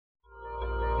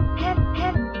I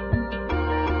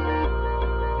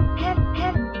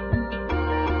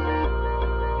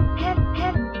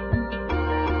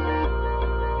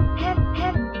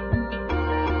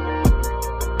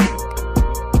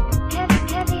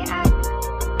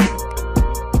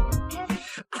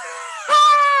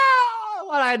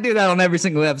do that on every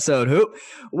single episode. Hoop.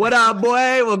 What up,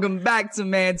 boy? Welcome back to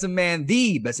Man,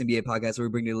 the best NBA podcast where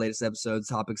we bring you the latest episodes,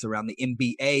 topics around the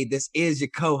NBA. This is your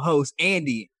co-host,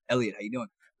 Andy. Elliot, how you doing?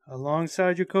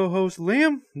 Alongside your co-host,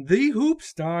 Liam, the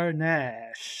Hoopstar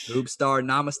Nash. Hoopstar,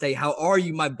 namaste. How are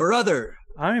you, my brother?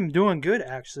 I'm doing good,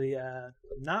 actually.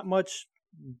 Not much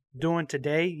doing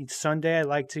today. It's Sunday. I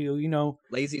like to,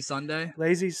 Lazy Sunday?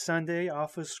 Lazy Sunday,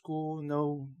 off of school,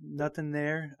 nothing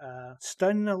there.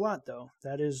 Studying a lot, though.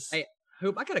 That is... Hey,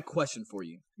 Hoop, I got a question for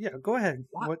you. Yeah, go ahead.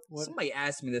 What? Somebody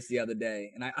asked me this the other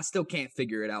day, and I still can't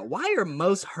figure it out. Why are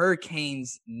most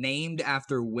hurricanes named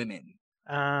after women?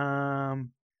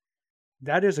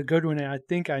 That is a good one, and I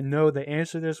think I know the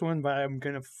answer to this one, but I'm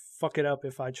going to fuck it up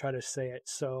if I try to say it.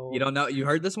 So you don't know? You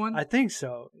heard this one? I think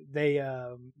so. They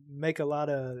make a lot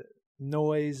of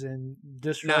noise and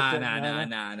disrupt.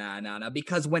 Nah.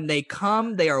 Because when they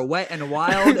come, they are wet and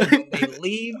wild, and when they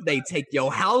leave, they take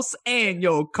your house and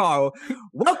your car.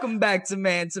 Welcome back to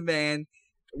Man.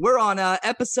 We're on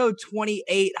episode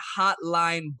 28,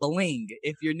 Hotline Bling.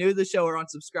 If you're new to the show or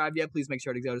unsubscribed yet, please make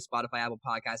sure to go to Spotify, Apple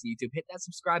Podcasts, and YouTube. Hit that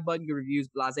subscribe button, give reviews,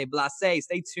 blase.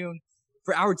 Stay tuned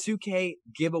for our 2K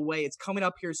giveaway. It's coming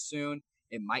up here soon.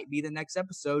 It might be the next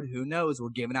episode. Who knows? We're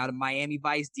giving out a Miami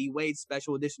Vice D-Wade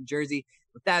special edition jersey.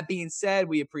 With that being said,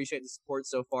 we appreciate the support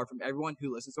so far from everyone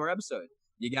who listens to our episode.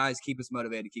 You guys keep us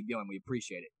motivated to keep going. We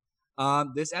appreciate it.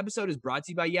 This episode is brought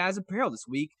to you by Yaz Apparel this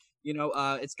week.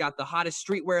 It's got the hottest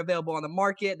streetwear available on the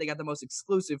market. They got the most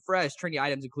exclusive, fresh, trendy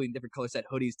items, including different color set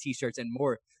hoodies, t-shirts, and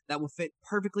more that will fit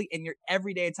perfectly in your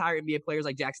everyday attire. NBA players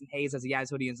like Jackson Hayes has a Yaz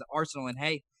hoodie in the arsenal. And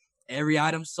hey, every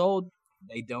item sold,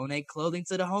 they donate clothing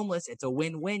to the homeless. It's a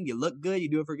win-win. You look good. You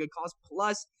do it for a good cause.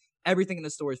 Plus, everything in the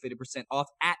store is 50% off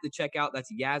at the checkout.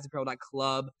 That's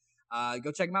yazapparel.club.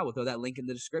 Go check them out. We'll throw that link in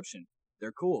the description.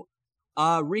 They're cool.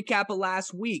 Recap of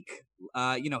last week.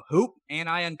 Hoop and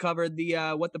I uncovered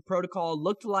the what the protocol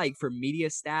looked like for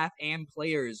media staff and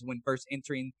players when first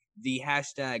entering the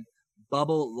hashtag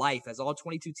bubble life, as all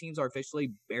 22 teams are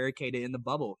officially barricaded in the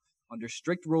bubble under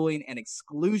strict ruling and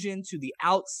exclusion to the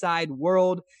outside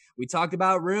world. We talked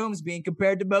about rooms being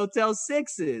compared to Motel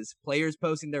 6s, players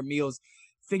posting their meals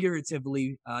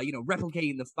figuratively,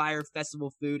 replicating the Fire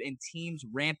Festival food, and teams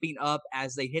ramping up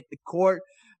as they hit the court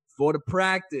for the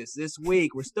practice this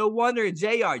week. We're still wondering,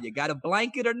 JR, you got a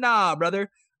blanket or nah, brother?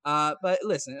 But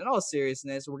listen, in all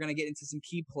seriousness, we're going to get into some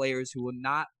key players who will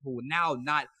now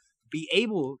not be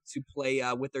able to play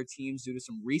with their teams due to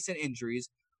some recent injuries.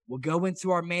 We'll go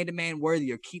into our man-to-man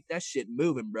worthy, or keep that shit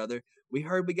moving, brother. We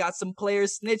heard we got some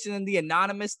players snitching in the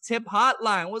anonymous tip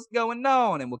hotline. What's going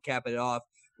on? And we'll cap it off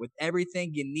with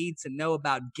everything you need to know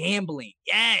about gambling.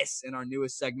 Yes! In our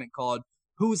newest segment called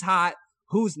Who's Hot?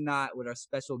 Who's Not? With our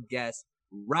special guest,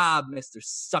 Rob, Mr.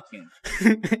 Suckin.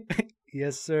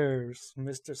 Yes, sir,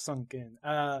 Mr. Sunken.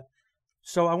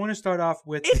 So I want to start off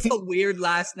with... It's a weird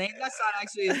last name. That's not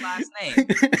actually his last name.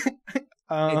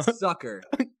 It's Sucker.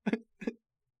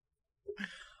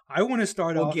 I want to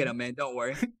start off... We'll get him, man. Don't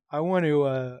worry. I want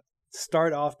to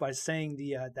start off by saying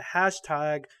the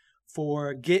hashtag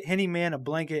for Get Henny Man a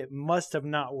Blanket must have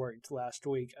not worked last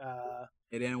week.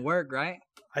 It didn't work, right?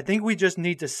 I think we just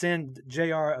need to send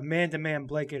JR a man-to-man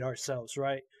blanket ourselves,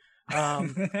 right?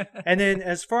 And then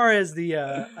as far as the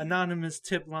anonymous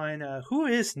tip line, who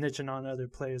is snitching on other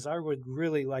players? I would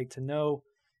really like to know.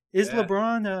 Is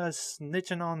LeBron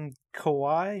snitching on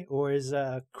Kawhi, or is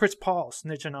Chris Paul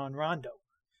snitching on Rondo?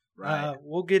 Right.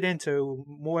 We'll get into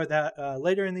more of that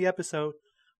later in the episode.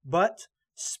 But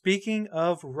speaking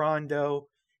of Rondo,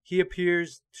 he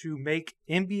appears to make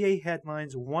NBA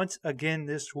headlines once again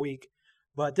this week.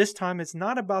 But this time it's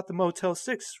not about the Motel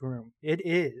 6 room. It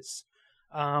is.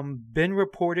 Been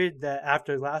reported that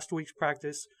after last week's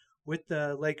practice with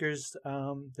the Lakers,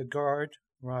 the guard,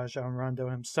 Rajon Rondo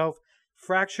himself,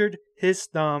 fractured his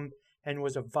thumb and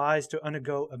was advised to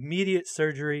undergo immediate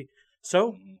surgery.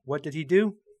 So, what did he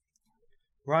do?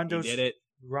 He did it.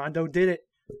 Rondo did it.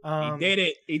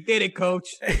 He did it,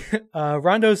 coach.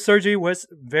 Rondo's surgery was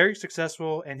very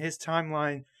successful, and his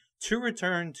timeline to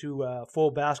return to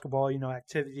full basketball,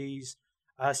 activities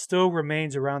still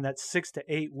remains around that 6 to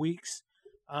 8 weeks.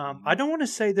 I don't want to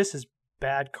say this is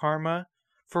bad karma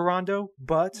for Rondo,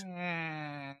 but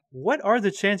what are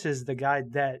the chances the guy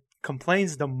that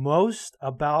complains the most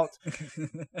about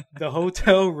the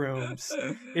hotel rooms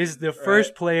is the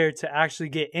first player to actually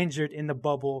get injured in the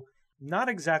bubble not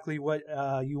exactly what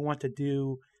you want to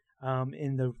do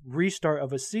in the restart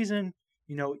of a season.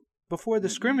 Before the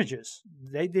scrimmages,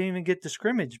 they didn't even get to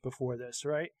scrimmage before this,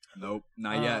 right? Nope,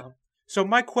 not yet. So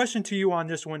my question to you on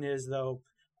this one is, though,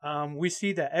 we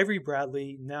see that Avery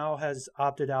Bradley now has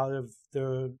opted out of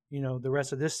the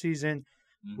rest of this season.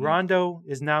 Mm-hmm. Rondo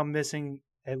is now missing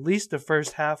at least the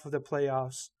first half of the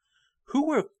playoffs. Who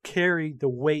will carry the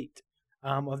weight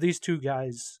of these two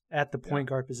guys at the point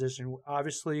guard position?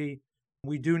 Obviously,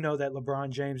 we do know that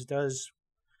LeBron James does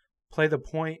play the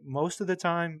point most of the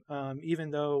time,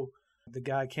 even though the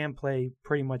guy can play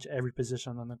pretty much every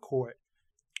position on the court.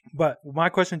 But my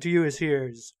question to you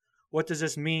is what does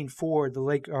this mean for the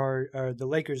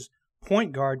Lakers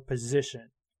point guard position?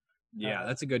 Yeah,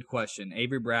 that's a good question.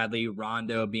 Avery Bradley,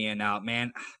 Rondo being out,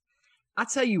 man. I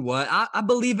tell you what, I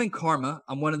believe in karma.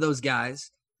 I'm one of those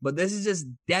guys, but this is just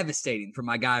devastating for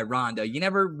my guy Rondo. You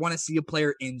never want to see a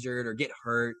player injured or get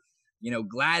hurt.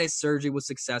 Glad his surgery was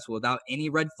successful without any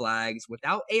red flags.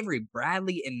 Without Avery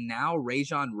Bradley and now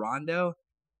Rajon Rondo,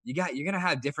 you're gonna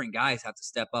have different guys have to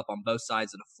step up on both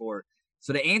sides of the floor.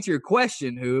 So to answer your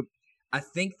question, Hoop, I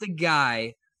think the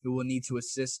guy who will need to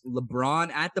assist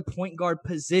LeBron at the point guard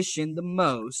position the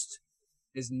most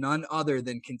is none other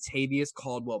than Kentavious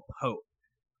Caldwell-Pope.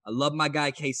 I love my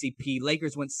guy KCP.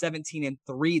 Lakers went 17-3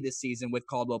 this season with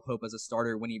Caldwell-Pope as a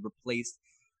starter when he replaced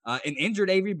an injured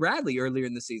Avery Bradley earlier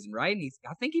in the season, right? And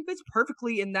I think he fits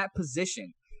perfectly in that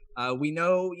position. We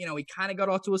know, he kind of got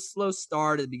off to a slow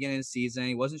start at the beginning of the season.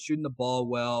 He wasn't shooting the ball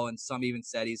well, and some even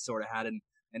said he sort of had an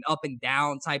up and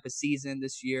down type of season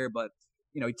this year. But,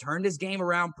 he turned his game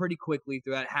around pretty quickly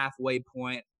through that halfway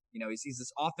point. He's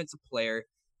this offensive player.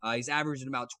 He's averaging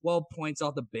about 12 points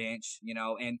off the bench,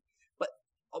 but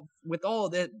with all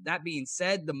that being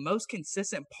said, the most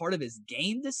consistent part of his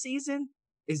game this season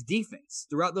is defense.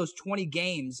 Throughout those 20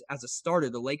 games as a starter,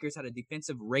 the Lakers had a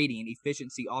defensive rating,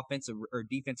 efficiency, offensive or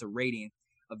defensive rating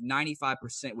of 95%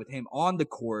 with him on the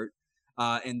court.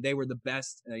 And they were the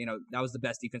best, that was the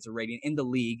best defensive rating in the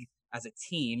league as a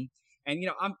team. And,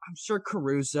 I'm sure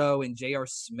Caruso and J.R.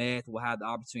 Smith will have the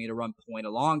opportunity to run point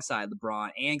alongside LeBron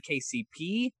and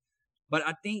KCP. But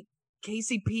I think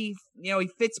KCP, he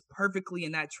fits perfectly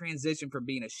in that transition from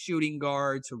being a shooting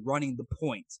guard to running the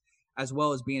point, as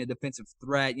well as being a defensive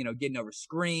threat, getting over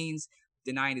screens,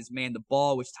 denying his man the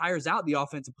ball, which tires out the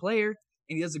offensive player.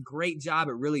 And he does a great job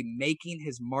at really making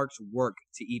his marks work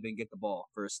to even get the ball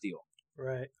for a steal.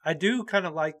 Right. I do kind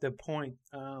of like the point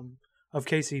of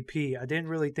KCP. I didn't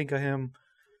really think of him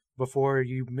before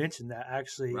you mentioned that,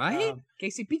 actually. Right?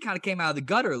 KCP kind of came out of the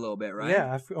gutter a little bit, right?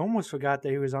 Yeah, I almost forgot that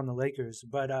he was on the Lakers.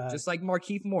 But just like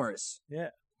Markieff Morris. Yeah.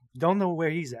 Don't know where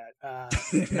he's at.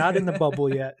 Not in the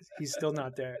bubble yet. He's still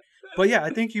not there. But yeah, I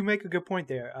think you make a good point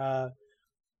there.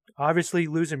 Obviously,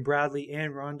 losing Bradley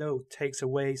and Rondo takes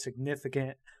away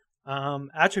significant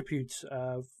attributes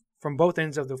from both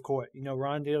ends of the court.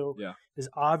 Rondo is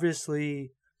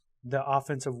obviously the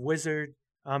offensive wizard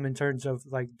in terms of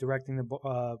like directing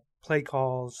the play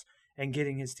calls and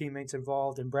getting his teammates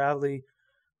involved. And Bradley,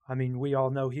 I mean, we all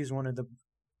know he's one of the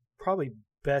probably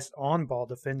best on-ball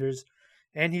defenders,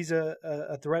 and he's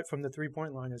a threat from the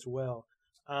three-point line as well.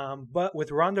 But with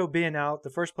Rondo being out,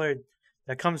 the first player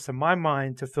that comes to my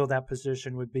mind to fill that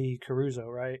position would be Caruso,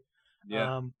 right?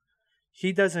 Yeah.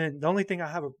 He doesn't. The only thing I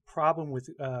have a problem with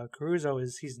Caruso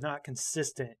is he's not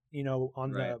consistent,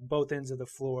 on the both ends of the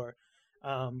floor.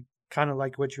 Kind of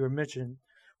like what you were mentioning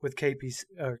with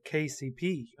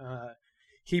KCP.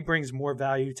 He brings more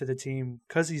value to the team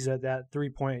because he's at that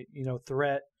 3-point,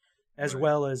 threat, as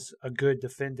well as a good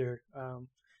defender.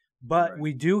 But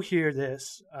we do hear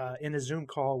this in a Zoom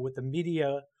call with the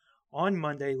media on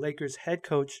Monday. Lakers head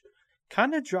coach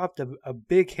kind of dropped a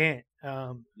big hint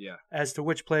as to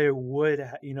which player would,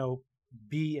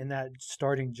 be in that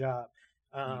starting job.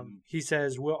 He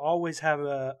says we'll always have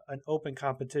an open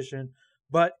competition,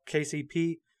 but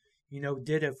KCP,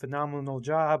 did a phenomenal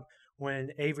job when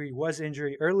Avery was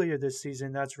injured earlier this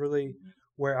season. That's really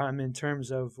where I'm in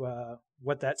terms of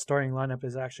what that starting lineup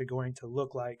is actually going to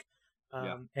look like.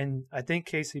 And I think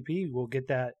KCP will get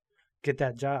that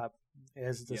job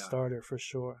as the starter for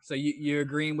sure. So you're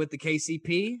agreeing with the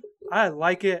KCP? I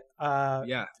like it.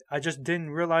 I just didn't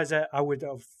realize that I would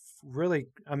have really,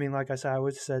 like I said, I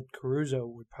would have said Caruso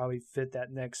would probably fit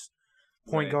that next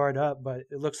point guard up, but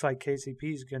it looks like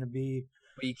KCP is going to be.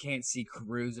 But you can't see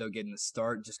Caruso getting the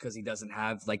start just because he doesn't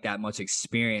have like that much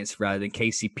experience rather than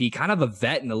KCP, kind of a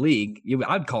vet in the league.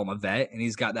 I'd call him a vet, and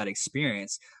he's got that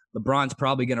experience. LeBron's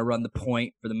probably going to run the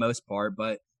point for the most part,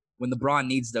 but when LeBron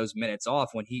needs those minutes off,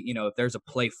 when he, if there's a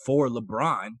play for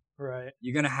LeBron, right,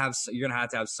 you're gonna have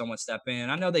to have someone step in.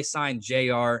 I know they signed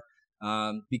JR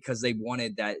because they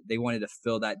wanted to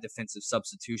fill that defensive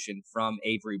substitution from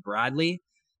Avery Bradley.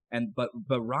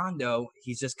 But Rondo,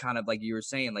 he's just kind of like you were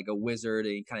saying, like a wizard,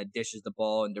 and he kind of dishes the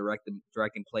ball and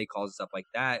directing play calls and stuff like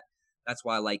that. That's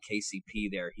why I like KCP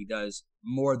there. He does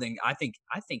more than I think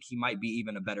he might be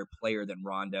even a better player than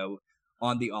Rondo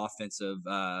on the offensive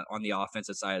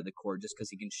side of the court, just because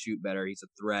he can shoot better. He's a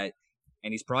threat,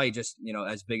 and he's probably just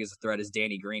as big as a threat as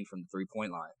Danny Green from the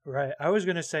 3-point line. Right. I was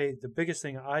gonna say the biggest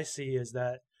thing I see is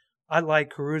that I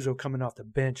like Caruso coming off the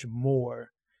bench more,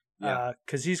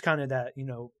 because he's kind of that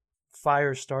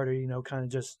fire starter. Kind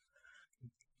of just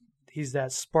he's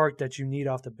that spark that you need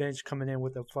off the bench, coming in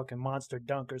with a fucking monster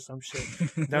dunk or some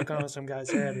shit, dunk on some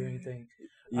guy's head or anything.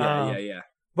 Yeah.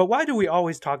 But why do we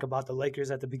always talk about the Lakers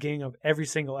at the beginning of every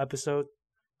single episode?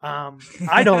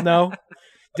 I don't know.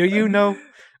 Do you know?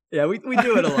 Yeah, we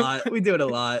do it a lot. We do it a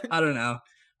lot. I don't know.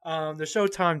 The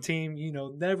Showtime team,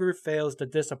 never fails to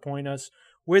disappoint us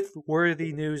with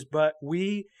worthy news, but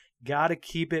we got to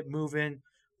keep it moving,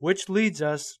 which leads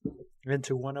us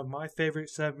into one of my favorite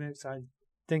segments. I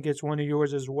think it's one of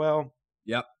yours as well.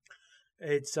 Yep.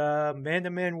 It's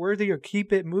man-to-man worthy or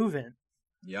keep it moving.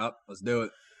 Yep, let's do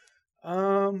it.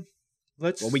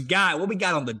 Let's. What we got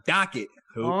on the docket?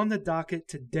 On the docket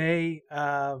today,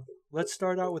 let's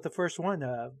start out with the first one.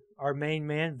 Our main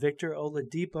man, Victor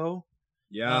Oladipo.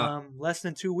 Yeah. Less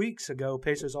than 2 weeks ago,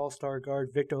 Pacers All-Star guard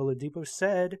Victor Oladipo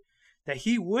said that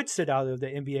he would sit out of the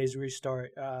NBA's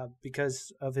restart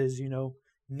because of his,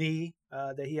 knee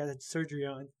that he had surgery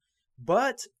on.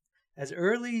 But as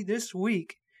early this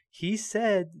week, he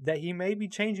said that he may be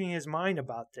changing his mind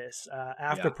about this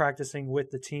after practicing with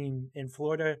the team in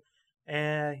Florida.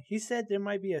 And he said there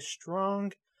might be a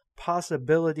strong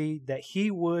possibility that he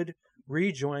would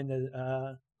rejoin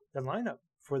the lineup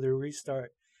for the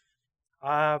restart.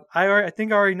 I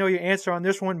think I already know your answer on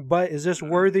this one, but is this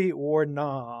worthy or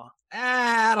nah?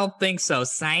 I don't think so.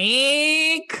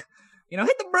 Sank.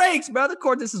 Hit the brakes, brother.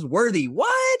 Court, this is worthy.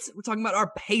 What? We're talking about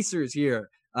our Pacers here.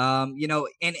 And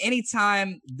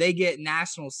anytime they get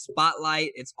national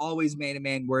spotlight, it's always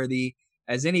man-to-man worthy.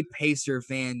 As any Pacer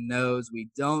fan knows, we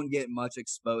don't get much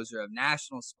exposure of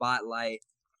national spotlight.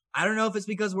 I don't know if it's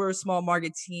because we're a small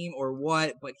market team or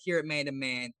what, but here at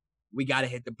Man-to-Man, we got to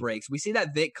hit the brakes. We see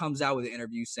that Vic comes out with an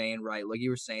interview saying, right, like you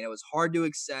were saying, it was hard to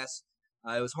assess.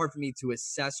 It was hard for me to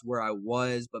assess where I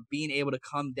was, but being able to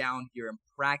come down here and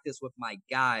practice with my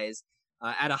guys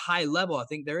at a high level, I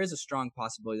think there is a strong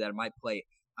possibility that I might play.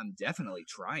 I'm definitely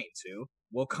trying to.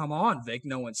 Well, come on, Vic.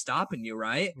 No one's stopping you,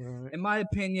 right? In my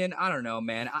opinion, I don't know,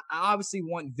 man. I obviously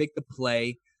want Vic to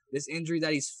play. This injury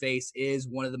that he's faced is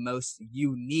one of the most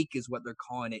unique, is what they're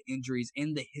calling it, injuries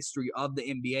in the history of the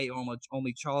NBA.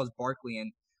 Only Charles Barkley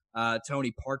and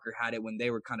Tony Parker had it when they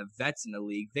were kind of vets in the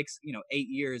league. Vic's, 8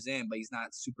 years in, but he's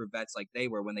not super vets like they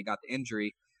were when they got the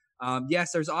injury.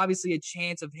 Yes, there's obviously a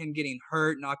chance of him getting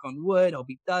hurt, knock on wood. Hope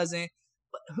he doesn't.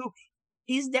 But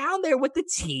he's down there with the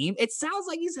team. It sounds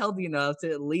like he's healthy enough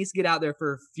to at least get out there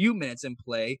for a few minutes and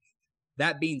play.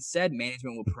 That being said,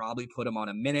 management will probably put him on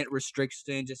a minute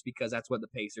restriction just because that's what the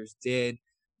Pacers did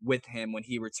with him when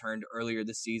he returned earlier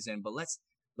this season. But let's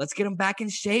get him back in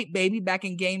shape, baby, back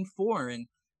in Game 4. And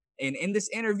in this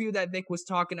interview that Vic was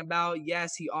talking about,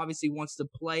 yes, he obviously wants to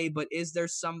play, but is there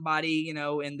somebody, in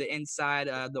the inside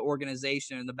the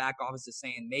organization and the back office is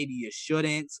saying maybe you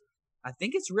shouldn't? I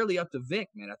think it's really up to Vic,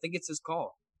 man. I think it's his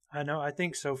call. I know. I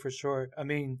think so for sure. I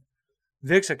mean,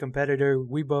 Vic's a competitor.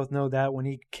 We both know that. When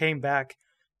he came back,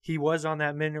 he was on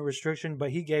that minute restriction,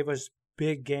 but he gave us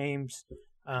big games.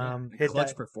 Hit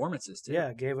clutch performances, too.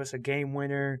 Yeah, gave us a game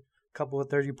winner, a couple of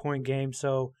 30-point games.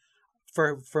 So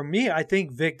for me, I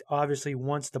think Vic obviously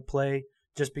wants to play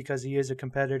just because he is a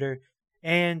competitor.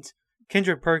 And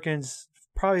Kendrick Perkins,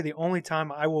 probably the only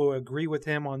time I will agree with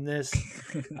him on this.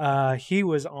 He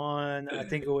was on, I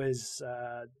think it was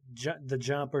The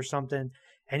Jump or something,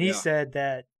 and he said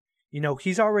that,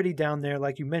 he's already down there,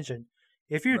 like you mentioned.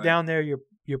 If you're down there,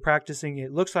 you're practicing.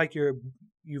 It looks like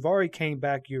you've already came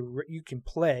back. You can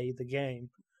play the game.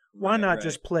 Why not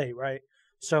just play, right?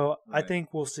 So I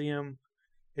think we'll see him.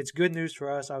 It's good news for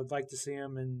us. I would like to see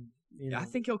him, and I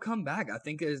think he'll come back. I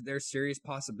think there's serious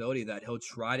possibility that he'll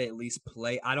try to at least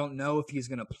play. I don't know if he's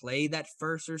going to play that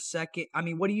first or second. I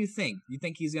mean, what do you think? You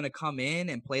think he's going to come in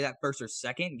and play that first or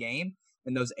second game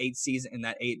in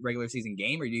that 8 regular season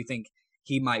game, or do you think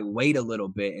he might wait a little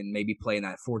bit and maybe play in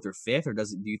that fourth or fifth, or do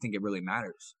you think it really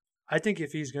matters? I think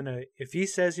if he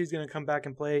says he's gonna come back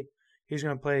and play, he's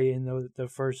gonna play in the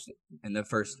first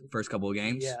couple of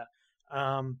games. Yeah.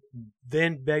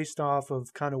 Then based off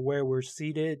of kind of where we're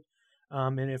seated,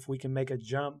 and if we can make a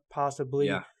jump,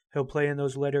 possibly he'll play in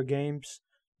those later games.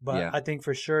 But I think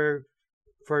for sure,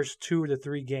 first 2 to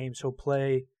 3 games he'll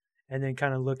play, and then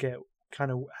kind of look at kind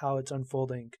of how it's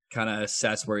unfolding. Kind of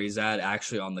assess where he's at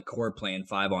actually on the court, playing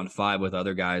 5-on-5 with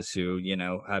other guys who,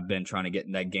 have been trying to get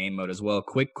in that game mode as well.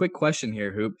 Quick question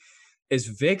here, Hoop. Is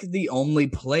Vic the only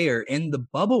player in the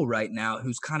bubble right now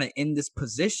who's kind of in this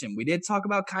position? We did talk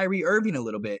about Kyrie Irving a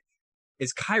little bit.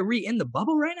 Is Kyrie in the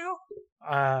bubble right now?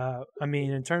 I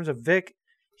mean, in terms of Vic,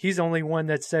 he's the only one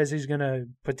that says he's going to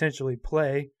potentially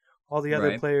play. All the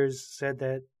other players said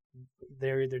that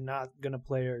they're either not going to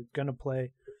play or going to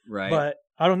play. Right. But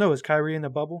I don't know. Is Kyrie in the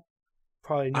bubble?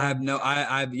 Probably not. I have no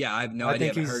idea.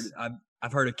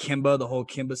 I've heard of Kimba, the whole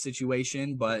Kimba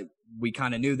situation, but we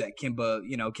kind of knew that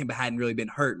Kimba hadn't really been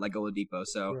hurt like Oladipo.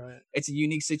 So It's a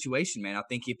unique situation, man. I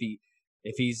think if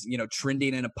he's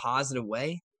trending in a positive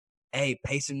way, hey,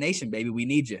 Pacer Nation, baby, we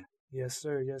need you. Yes,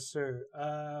 sir. Yes, sir.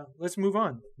 Let's move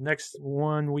on. Next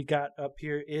one we got up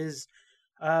here is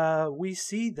we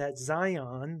see that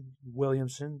Zion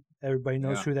Williamson, everybody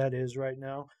knows who that is right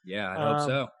now. Yeah, I hope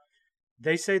so.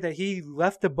 They say that he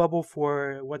left the bubble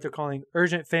for what they're calling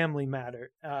urgent family matter.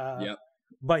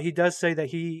 But he does say that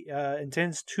he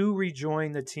intends to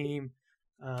rejoin the team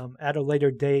at a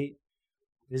later date.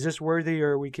 Is this worthy,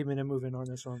 or are we keeping it moving on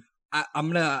this one?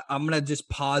 I'm gonna just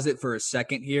pause it for a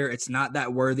second here. It's not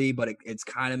that worthy, but it's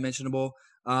kind of mentionable.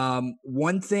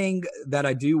 One thing that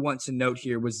I do want to note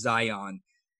here was Zion.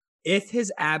 If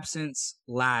his absence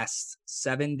lasts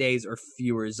 7 days or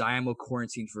fewer, Zion will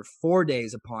quarantine for 4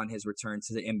 days upon his return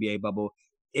to the NBA bubble.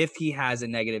 If he has a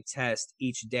negative test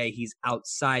each day, he's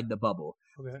outside the bubble.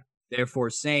 Okay. Therefore,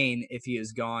 saying if he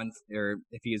is gone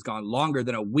longer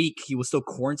than a week, he will still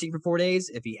quarantine for 4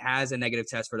 days. If he has a negative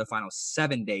test for the final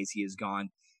 7 days, he is gone.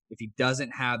 If he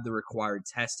doesn't have the required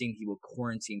testing, he will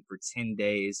quarantine for 10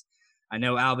 days. I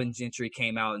know Alvin Gentry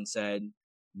came out and said,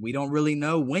 we don't really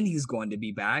know when he's going to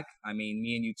be back. I mean,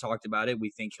 me and you talked about it. We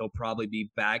think he'll probably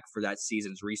be back for that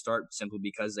season's restart simply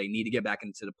because they need to get back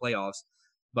into the playoffs.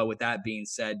 But with that being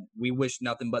said, we wish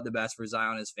nothing but the best for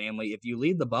Zion and his family. If you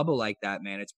leave the bubble like that,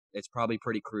 man, it's probably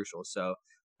pretty crucial. So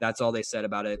that's all they said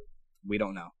about it. We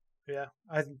don't know. Yeah,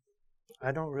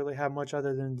 I don't really have much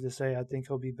other than to say I think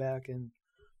he'll be back, and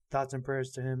thoughts and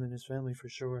prayers to him and his family for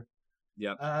sure.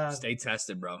 Yep. Stay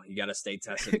tested, bro. You got to stay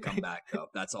tested to come back, though.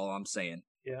 That's all I'm saying.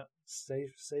 Yeah,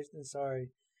 safe and sorry.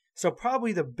 So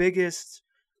probably the biggest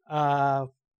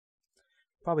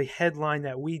probably headline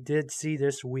that we did see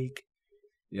this week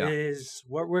is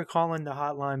what we're calling the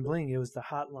Hotline Bling. It was the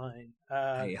Hotline.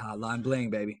 Hey, Hotline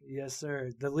Bling, baby. Yes,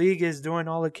 sir. The league is doing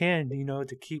all it can,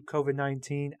 to keep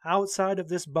COVID-19 outside of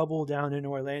this bubble down in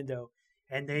Orlando.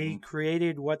 And they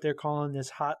created what they're calling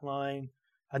this hotline,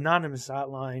 anonymous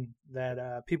hotline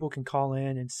that people can call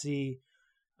in and see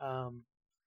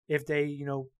if they,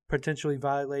 potentially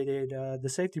violated the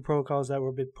safety protocols that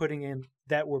were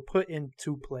put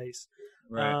into place.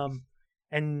 Right.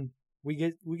 And we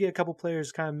get a couple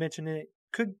players kind of mentioning it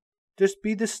could just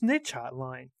be the snitch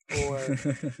hotline, or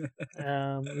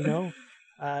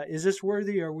is this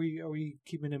worthy? Or are we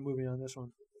keeping it moving on this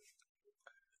one?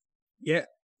 Yeah,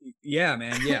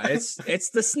 man. Yeah, it's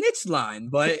the snitch line,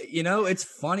 but it's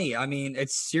funny. I mean,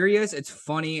 it's serious, it's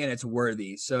funny, and it's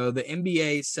worthy. So the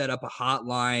NBA set up a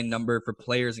hotline number for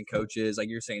players and coaches, like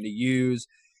you're saying, to use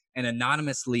and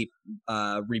anonymously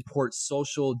report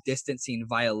social distancing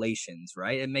violations,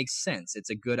 right? It makes sense. It's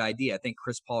a good idea. I think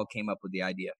Chris Paul came up with the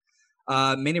idea.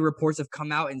 Many reports have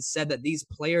come out and said that these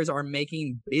players are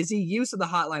making busy use of the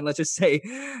hotline. Let's just say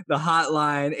the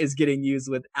hotline is getting used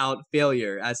without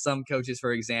failure. As some coaches,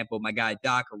 for example, my guy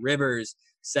Doc Rivers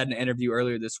said in an interview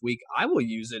earlier this week, I will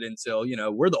use it until,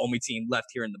 we're the only team left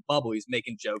here in the bubble. He's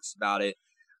making jokes about it.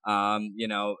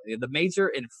 The major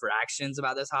infractions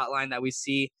about this hotline that we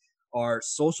see are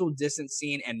social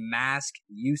distancing and mask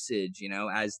usage,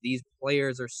 as these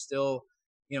players are still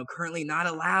currently not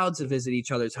allowed to visit each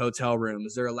other's hotel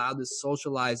rooms. They're allowed to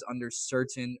socialize under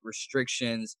certain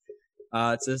restrictions.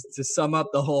 To sum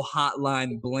up the whole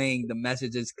hotline bling, the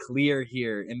message is clear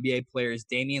here. NBA players,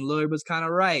 Damian Lillard was kind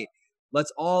of right.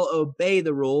 Let's all obey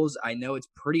the rules. I know it's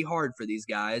pretty hard for these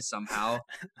guys somehow.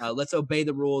 Let's obey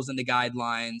the rules and the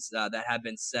guidelines that have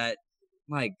been set.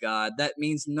 My God, that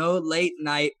means no late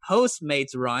night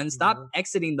Postmates run. Stop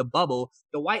exiting the bubble.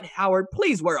 Dwight Howard,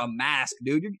 please wear a mask,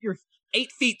 dude. You're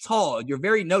 8 feet tall. You're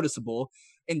very noticeable.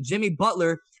 And Jimmy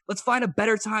Butler, let's find a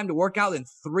better time to work out than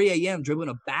 3 a.m. dribbling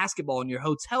a basketball in your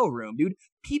hotel room, dude.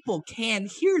 People can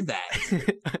hear that.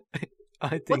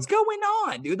 What's going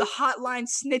on, dude? The hotline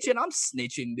snitching. I'm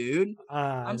snitching, dude.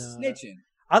 I'm snitching.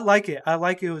 I like it.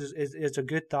 It's a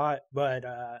good thought, but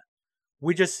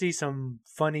we just see some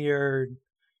funnier,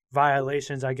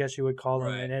 violations, I guess you would call them,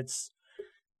 Right.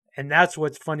 and that's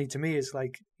what's funny to me is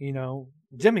like,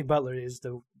 Jimmy Butler is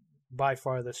by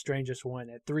far the strangest one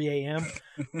at 3 a.m.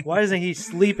 Why isn't he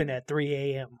sleeping at 3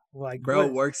 a.m.? Like, Bro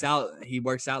what? works out. He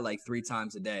works out like 3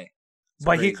 times a day. It's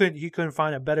But crazy. he couldn't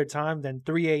find a better time than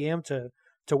 3 a.m. to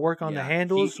work on the Yeah,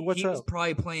 handles. What's he was up?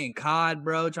 probably playing COD,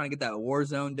 bro, trying to get that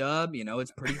Warzone dub.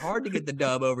 It's pretty hard to get the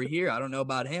dub over here. I don't know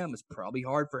about him. It's probably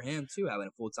hard for him too, having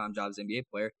a full-time job as an NBA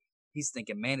player. He's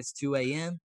thinking, man, it's 2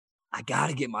 a.m. I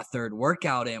gotta get my third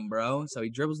workout in, bro. So he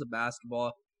dribbles the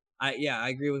basketball. I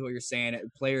agree with what you're saying.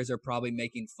 Players are probably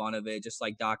making fun of it, just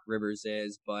like Doc Rivers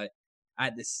is. But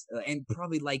at this, and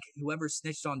probably like whoever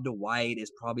snitched on Dwight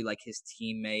is probably like his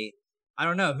teammate. I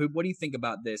don't know. What do you think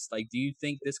about this? Like, do you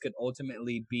think this could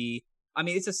ultimately be? I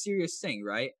mean, it's a serious thing,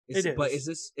 right? It But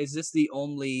is. is this the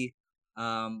only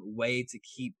way to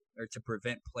keep or to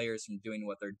prevent players from doing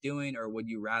what they're doing, or would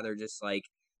you rather just like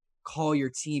call your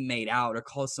teammate out or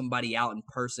call somebody out in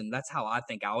person? That's how I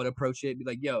think I would approach it. Be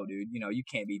like, yo, dude, you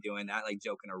can't be doing that, like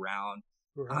joking around.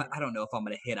 Right. I don't know if I'm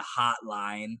going to hit a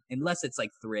hotline unless it's like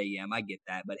 3 a.m. I get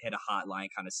that, but hit a hotline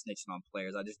kind of snitching on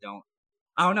players.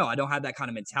 I don't know. I don't have that kind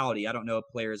of mentality. I don't know if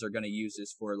players are going to use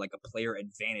this for like a player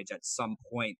advantage at some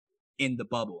point in the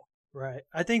bubble. Right.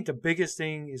 I think the biggest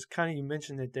thing is kind of, you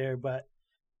mentioned it there, but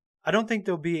I don't think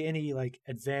there'll be any like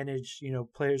advantage,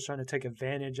 players trying to take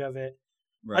advantage of it.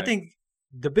 I Right. think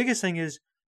the biggest thing is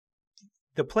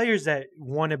the players that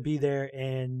want to be there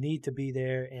and need to be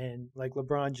there, and like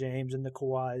LeBron James and the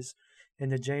Kawhis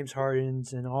and the James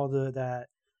Hardens and all that,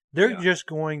 they're just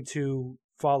going to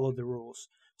follow the rules.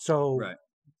 So Right.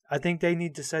 I think they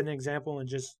need to set an example and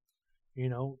just,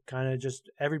 kind of just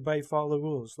everybody follow the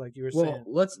rules, like you were saying.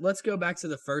 Let's go back to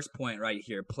the first point right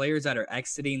here. Players that are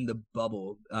exiting the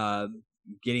bubble,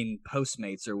 getting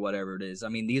Postmates or whatever it is. I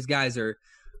mean, these guys are.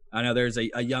 I know there's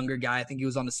a younger guy. I think he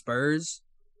was on the Spurs.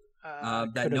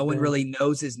 That no one really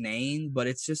knows his name, but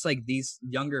it's just like these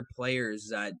younger players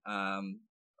that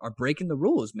are breaking the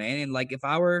rules, man. And like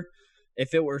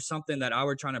if it were something that I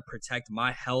were trying to protect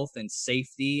my health and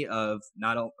safety of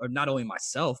not only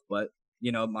myself, but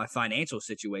my financial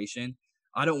situation,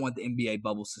 I don't want the NBA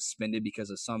bubble suspended because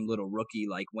of some little rookie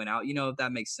like went out. If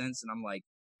that makes sense. And I'm like,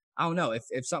 I don't know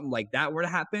if something like that were to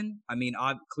happen. I mean,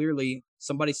 clearly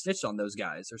somebody snitched on those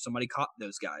guys or somebody caught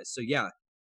those guys. So yeah,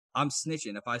 I'm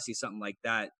snitching if I see something like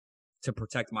that to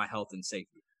protect my health and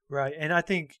safety. Right. And I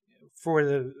think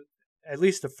for at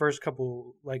least the first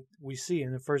couple, like we see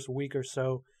in the first week or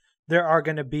so, there are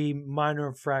going to be minor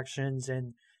infractions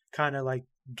and kind of like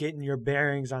getting your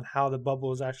bearings on how the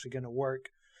bubble is actually going to work.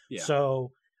 Yeah.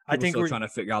 So I think we're trying to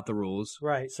figure out the rules.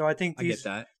 Right. So I think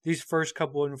these first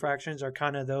couple of infractions are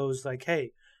kind of those like,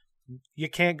 hey, you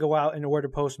can't go out and order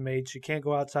Postmates. You can't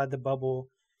go outside the bubble.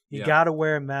 You got to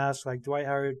wear a mask. Like Dwight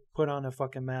Howard put on a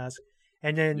fucking mask.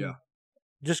 And then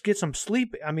just get some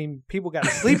sleep. I mean, people got to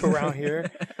sleep around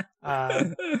here.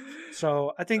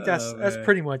 So I think that's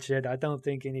pretty much it. I don't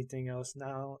think anything else.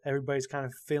 Now everybody's kind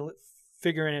of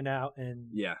figuring it out, and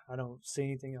I don't see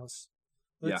anything else.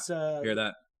 Let's hear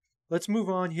that. Let's move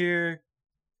on here.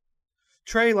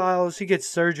 Trey Lyles, he gets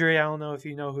surgery. I don't know if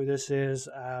you know who this is.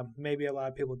 Maybe a lot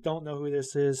of people don't know who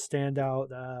this is. Standout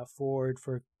forward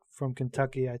from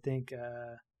Kentucky, I think.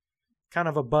 Kind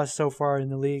of a bust so far in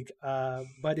the league.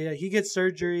 But he gets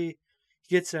surgery.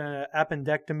 He gets an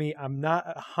appendectomy. I'm not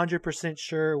 100%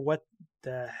 sure what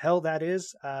the hell that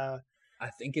is. I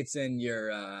think it's in your.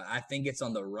 I think it's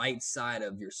on the right side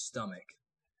of your stomach.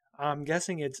 I'm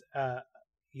guessing it's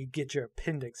you get your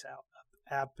appendix out.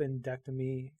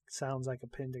 Appendectomy sounds like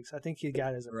appendix. I think he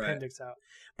got his appendix out.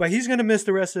 But he's going to miss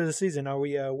the rest of the season. Are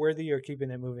we worthy or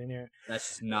keeping it moving here? That's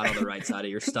just not on the right side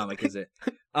of your stomach, is it?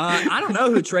 I don't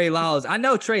know who Trey Lyles. I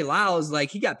know Trey Lyles.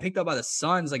 Like he got picked up by the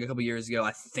Suns like a couple years ago.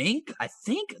 I think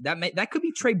that could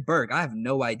be Trey Burke. I have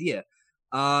no idea.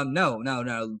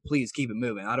 No. Please keep it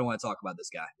moving. I don't want to talk about this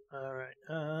guy. All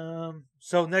right.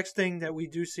 So next thing that we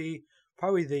do see,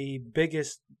 probably the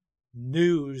biggest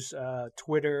news,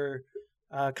 Twitter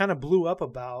kind of blew up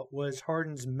about, was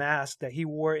Harden's mask that he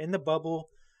wore in the bubble,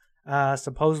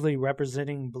 supposedly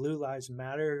representing Blue Lives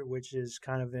Matter, which is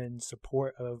kind of in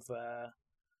support of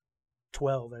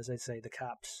 12, as they say, the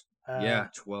cops.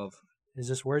 12. Is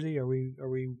this worthy? Are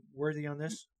we worthy on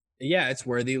this? Yeah, it's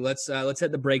worthy. Let's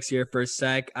hit the brakes here for a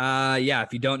sec.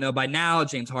 If you don't know by now,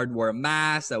 James Harden wore a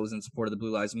mask that was in support of the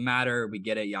Blue Lives Matter. We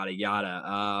get it, yada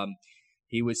yada.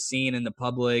 He was seen in the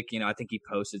public. I think he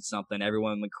posted something.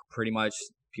 Everyone, pretty much,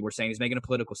 people were saying he's making a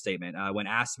political statement. When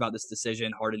asked about this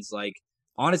decision, Harden's like,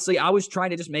 honestly, I wasn't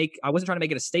trying to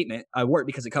make it a statement. I wore it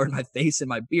because it covered my face and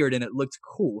my beard and it looked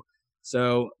cool.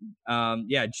 So,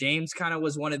 James kind of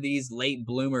was one of these late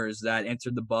bloomers that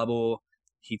entered the bubble.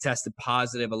 He tested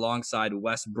positive alongside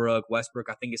Westbrook. Westbrook,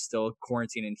 I think, is still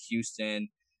quarantined in Houston.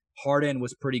 Harden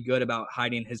was pretty good about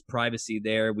hiding his privacy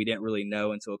there. We didn't really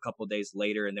know until a couple days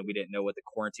later, and then we didn't know what the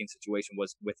quarantine situation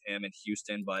was with him in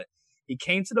Houston. But he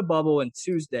came to the bubble on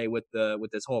Tuesday with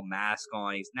this whole mask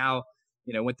on. He's now,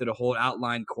 went through the whole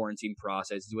outline quarantine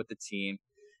process. He's with the team.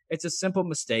 It's a simple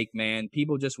mistake, man.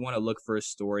 People just want to look for a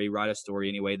story, write a story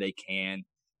any way they can.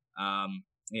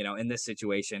 In this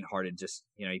situation, Harden just,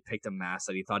 he picked a mask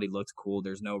that he thought he looked cool.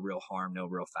 There's no real harm, no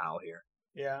real foul here.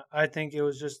 Yeah, I think it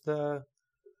was just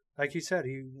like you said,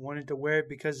 he wanted to wear it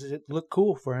because it looked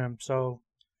cool for him. So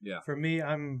yeah, for me,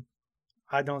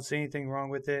 I don't see anything wrong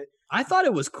with it. I thought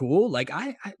it was cool. Like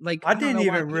I didn't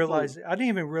even realize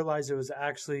it was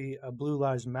actually a Blue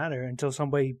Lives Matter until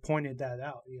somebody pointed that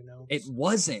out. It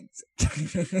wasn't.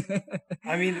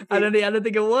 I mean, I don't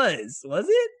think it was. Was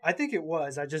it? I think it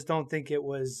was. I just don't think it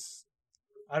was.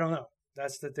 I don't know.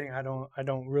 That's the thing. I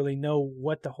don't really know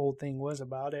what the whole thing was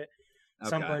about it. Okay.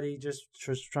 Somebody just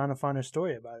trying to find a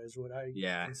story about it is what I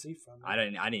can see from it. I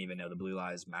didn't even know the Blue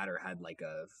Lives Matter had like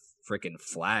a freaking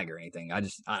flag or anything. I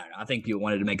don't know. I think people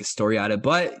wanted to make a story out of it,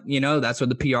 but that's where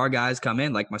the PR guys come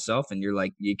in, like myself, and you're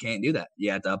like, you can't do that. You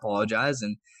have to apologize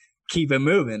and keep it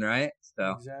moving, right?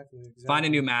 So exactly. Find a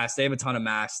new mask. They have a ton of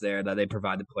masks there that they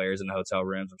provide the players in the hotel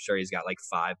rooms. I'm sure he's got like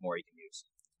 5 more he can use.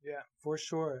 Yeah, for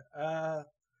sure.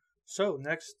 So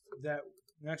next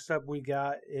up we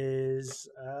got is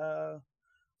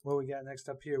what we got next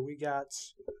up here?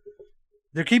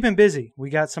 They're keeping busy. We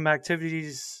got some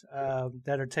activities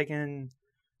that are taking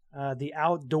the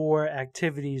outdoor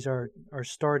activities are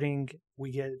starting.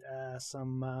 We get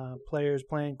some players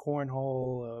playing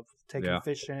cornhole, taking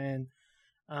fishing,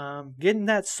 getting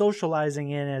that socializing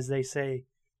in, as they say.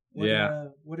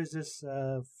 What is this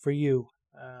for you?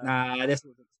 This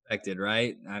was expected,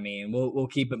 right? I mean, we'll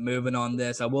keep it moving on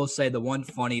this. I will say the one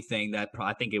funny thing that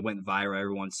I think it went viral,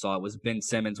 everyone saw it, was Ben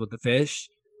Simmons with the fish.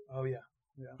 Oh yeah.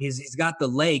 He's got the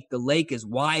lake. The lake is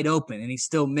wide open, and he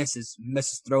still misses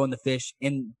throwing the fish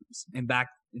in and back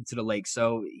into the lake.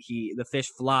 So the fish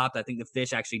flopped. I think the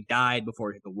fish actually died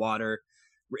before it hit the water.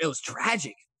 It was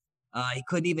tragic. He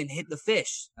couldn't even hit the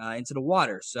fish into the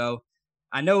water. So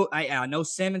I know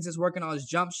Simmons is working on his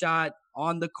jump shot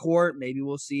on the court. Maybe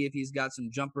we'll see if he's got some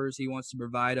jumpers he wants to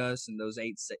provide us in those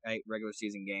 8 regular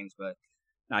season games. But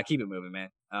keep it moving, man.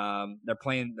 They're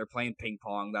playing ping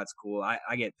pong. That's cool.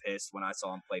 I get pissed when I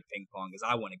saw him play ping pong because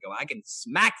I want to go. I can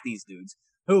smack these dudes.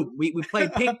 We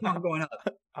played ping pong growing up.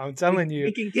 I'm telling you,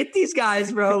 we can get these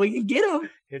guys, bro. We can get them.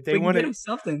 If they want to,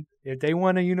 something. If they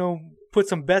want to, put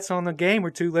some bets on the game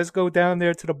or two, let's go down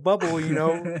there to the bubble.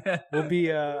 We'll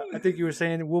be. I think you were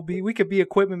saying we could be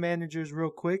equipment managers real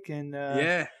quick, and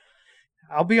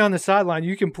I'll be on the sideline.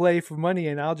 You can play for money,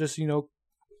 and I'll just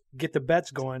get the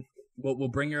bets going. We'll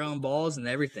bring your own balls and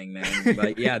everything, man.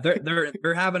 But yeah,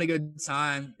 they're having a good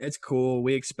time. It's cool.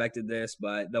 We expected this,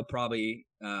 but they'll probably.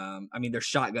 They're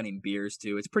shotgunning beers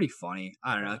too. It's pretty funny.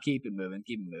 I don't know. Keep it moving.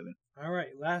 All right.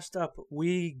 Last up,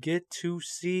 we get to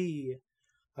see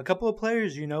a couple of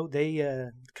players. They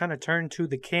kind of turn to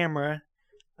the camera,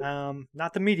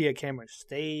 not the media cameras.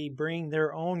 They bring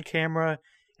their own camera,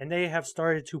 and they have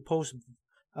started to post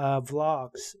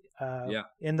vlogs.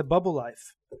 In the bubble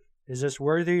life. Is this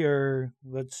worthy, or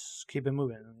let's keep it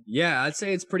moving? Yeah, I'd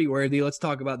say it's pretty worthy. Let's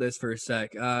talk about this for a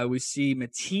sec. We see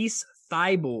Matisse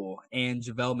Thybulle and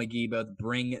JaVale McGee both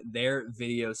bring their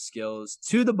video skills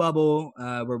to the bubble,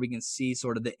 where we can see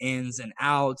sort of the ins and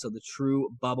outs of the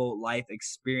true bubble life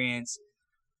experience.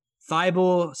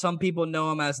 Thybulle, some people know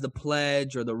him as the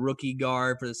pledge or the rookie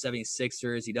guard for the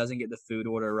 76ers. He doesn't get the food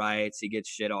order rights. He gets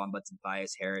shit on by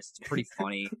Tobias Harris. It's pretty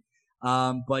funny.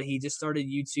 But he just started a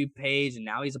YouTube page, and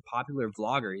now he's a popular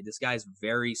vlogger. This guy's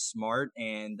very smart,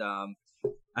 and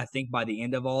I think by the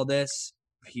end of all this,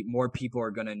 more people are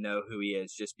going to know who he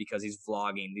is just because he's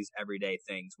vlogging these everyday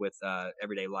things with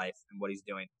everyday life and what he's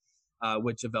doing.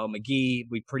 With JaVale McGee,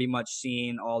 we've pretty much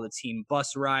seen all the team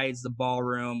bus rides, the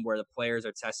ballroom where the players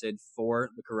are tested for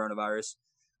the coronavirus.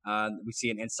 We see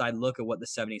an inside look at what the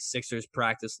 76ers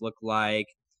practice look like.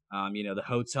 The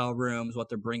hotel rooms, what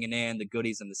they're bringing in, the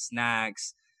goodies and the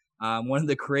snacks. One of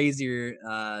the crazier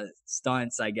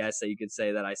stunts, I guess, that you could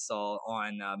say that I saw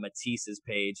on Matisse's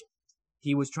page,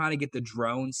 he was trying to get the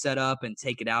drone set up and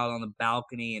take it out on the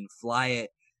balcony and fly it.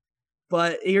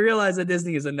 But he realized that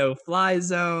Disney is a no-fly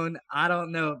zone. I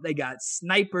don't know if they got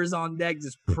snipers on deck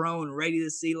just prone, ready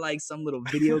to see like some little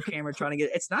video camera trying to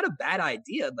get – it's not a bad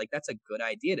idea. Like, that's a good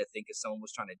idea to think if someone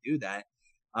was trying to do that.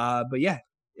 But, yeah.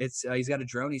 It's he's got a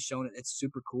drone. He's showing it. It's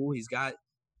super cool. He's got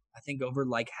I think over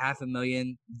like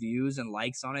 500,000 views and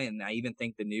likes on it, and I even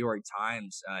think the New York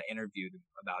Times interviewed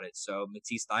about it. So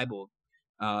Matisse Thybulle,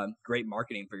 great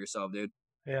marketing for yourself, dude.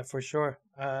 Yeah, for sure.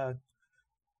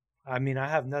 I mean, I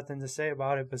have nothing to say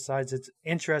about it besides it's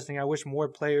interesting. I wish more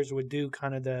players would do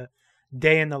kind of the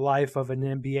day in the life of an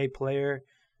NBA player.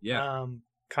 Yeah.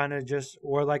 Kind of just,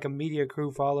 or like a media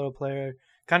crew follow a player,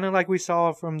 kind of like we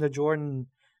saw from the Jordan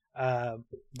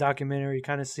documentary,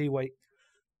 kind of see what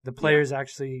the players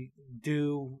actually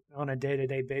do on a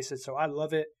day-to-day basis. So I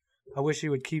love it. I wish he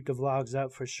would keep the vlogs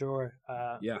up for sure.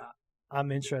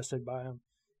 I'm interested by him.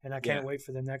 And I can't wait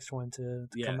for the next one to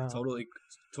come out.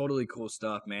 Totally cool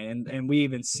stuff, man. And we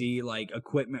even see like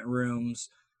equipment rooms.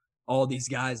 All these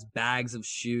guys' bags of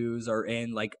shoes are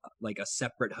in like a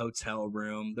separate hotel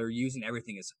room. They're using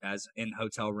everything as in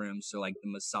hotel rooms. So like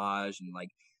the massage and like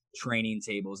training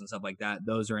tables and stuff like that,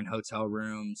 those are in hotel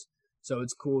rooms. So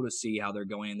it's cool to see how they're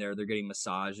going in there. They're getting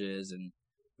massages and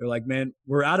they're like, man,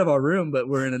 we're out of our room, but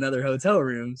we're in another hotel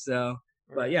room. So.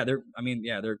 But yeah, they're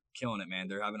killing it, man.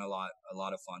 They're having a lot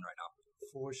of fun right now.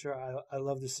 For sure. I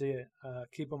love to see it.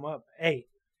 Keep them up. Hey,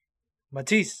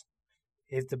 Matisse,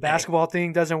 if the basketball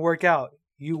thing doesn't work out,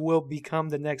 you will become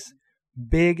the next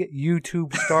big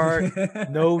YouTube star.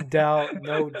 No doubt.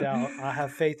 I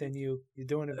have faith in you. You're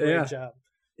doing a great job.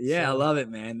 Yeah, so, I love it,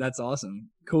 man. That's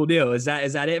awesome. Cool deal. Is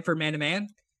that it for Man to Man?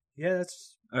 Yeah,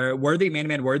 that's Worthy, Man to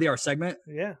Man Worthy, our segment?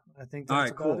 Yeah, I think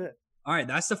that's about it. All right,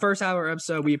 that's the first hour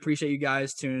episode. We appreciate you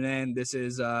guys tuning in. This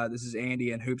is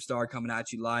Andy and Hoopstar coming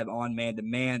at you live on Man to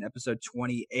Man, episode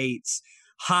 28.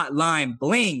 Hotline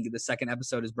Bling. The second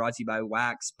episode is brought to you by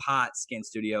Wax Pot Skin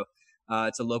Studio.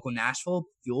 It's a local Nashville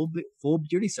full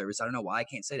beauty service. I don't know why I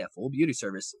can't say that. Full beauty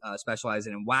service,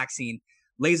 specializing in waxing,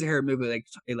 laser hair removal,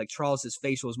 electrolysis,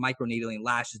 facials, microneedling,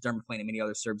 lashes, dermaplane, and many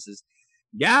other services.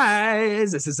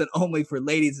 Guys, this isn't only for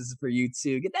ladies. This is for you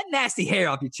too. Get that nasty hair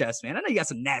off your chest, man. I know you got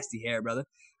some nasty hair, brother.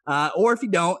 Or if you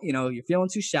don't, you're feeling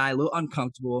too shy, a little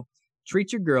uncomfortable,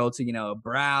 treat your girl to,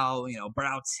 brow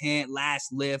tint, lash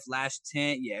lift, lash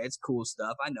tint. Yeah, it's cool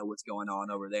stuff. I know what's going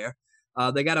on over there.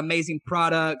 They got amazing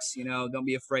products. Don't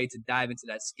be afraid to dive into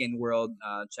that skin world.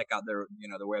 Check out their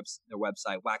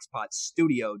website,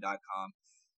 waxpotstudio.com.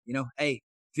 Hey,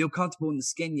 feel comfortable in the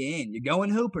skin you're in. You going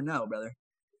hoop or no, brother?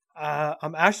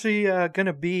 I'm actually going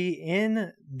to be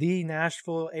in the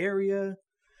Nashville area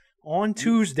on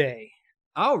Tuesday.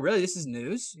 Oh, really? This is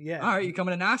news? Yeah. All right, you're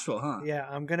coming to Nashville, huh? Yeah,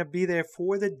 I'm going to be there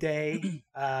for the day.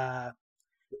 Got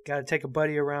to take a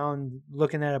buddy around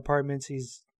looking at apartments.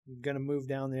 He's going to move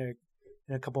down there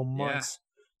in a couple months.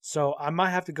 Yeah. So I might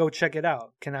have to go check it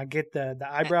out. Can I get the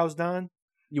eyebrows done?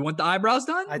 You want the eyebrows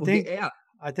done?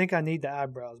 I think I need the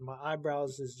eyebrows. My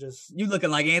eyebrows is just... You looking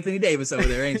like Anthony Davis over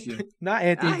there, ain't you? Not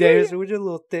Anthony Davis. We're just a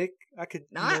little thick. I could...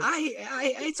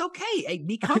 It's okay. Hey,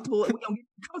 be comfortable. Be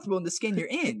comfortable in the skin you're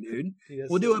in, dude. Yes,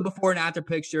 we'll do a before and after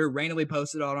picture, randomly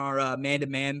posted on our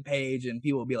Man-to-Man page, and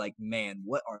people will be like, man,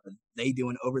 what are they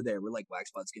doing over there? We're like Wax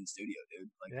Pot Skin Studio, dude.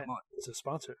 Like, come on. It's a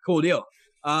sponsor. Cool deal.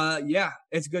 Yeah,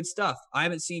 it's good stuff. I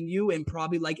haven't seen you in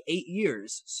probably like 8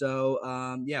 years. So,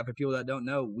 for people that don't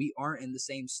know, we aren't in the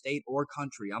same state or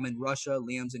country. I'm in Russia.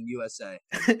 Liam's in USA.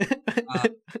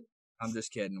 I'm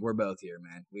just kidding. We're both here,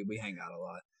 man. We hang out a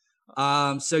lot.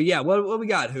 So yeah, what we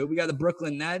got? We got the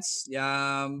Brooklyn Nets. You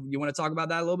want to talk about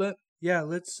that a little bit? Yeah,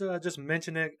 let's just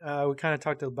mention it. We kind of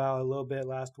talked about it a little bit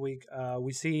last week.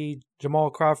 We see Jamal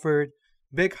Crawford.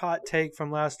 Big hot take from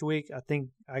last week. I think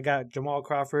I got Jamal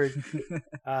Crawford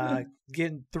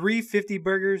getting 350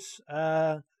 burgers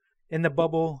in the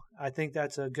bubble. I think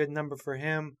that's a good number for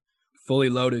him. Fully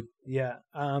loaded. Yeah.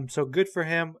 So good for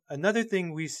him. Another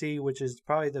thing we see, which is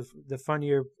probably the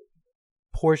funnier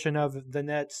portion of the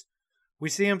Nets, we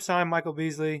see him sign Michael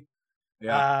Beasley.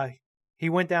 Yeah. He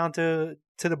went down to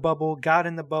the bubble, got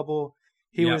in the bubble.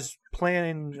 He was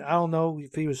planning, I don't know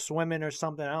if he was swimming or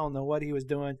something. I don't know what he was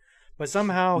doing. But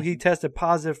somehow he tested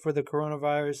positive for the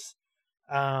coronavirus.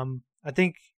 I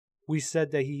think we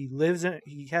said that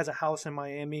he has a house in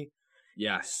Miami.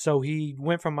 Yeah. So he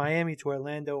went from Miami to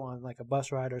Orlando on like a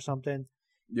bus ride or something.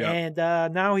 Yeah. And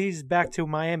now he's back to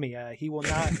Miami. He will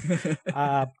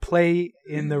not play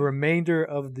in the remainder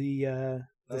of the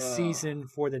season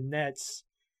for the Nets.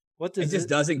 It just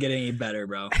doesn't get any better,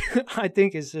 bro. I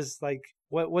think it's just like,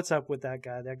 what's up with that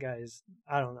guy? That guy is,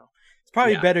 I don't know. It's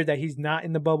probably better that he's not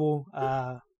in the bubble.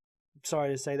 Sorry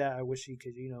to say that. I wish he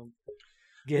could,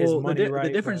 get his money right.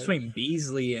 The difference between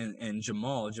Beasley and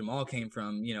Jamal came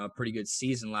from, a pretty good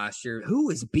season last year. Who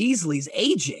is Beasley's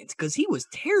agent? Because he was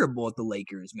terrible at the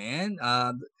Lakers, man.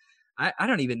 I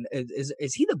don't even –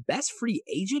 is he the best free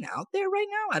agent out there right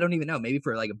now? I don't even know. Maybe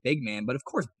for like a big man. But, of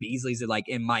course, Beasley's like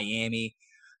in Miami.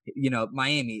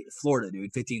 Miami, Florida,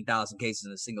 dude, 15,000 cases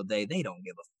in a single day. They don't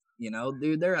give a,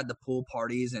 dude, they're at the pool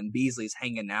parties and Beasley's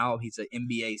hanging out. He's an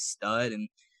NBA stud and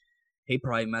he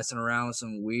probably messing around with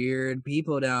some weird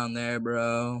people down there,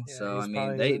 bro. Yeah, So he's I mean,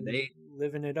 probably they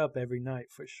living it up every night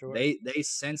for sure. they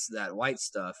sense that white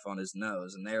stuff on his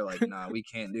nose, and they're like, "Nah, we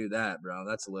can't do that, bro.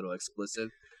 That's a little explicit."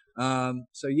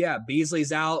 So yeah,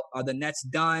 Beasley's out. Are the Nets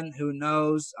done? Who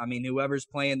knows? I mean, whoever's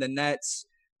playing the Nets,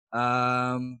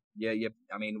 yeah.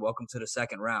 I mean, welcome to the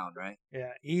second round, right?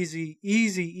 Yeah, easy.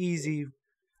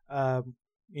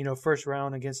 First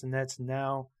round against the Nets.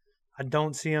 Now, I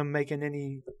don't see him making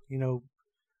any,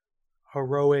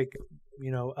 heroic,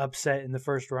 upset in the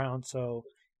first round. So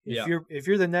if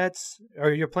you're the Nets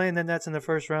or you're playing the Nets in the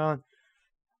first round,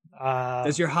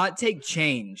 does your hot take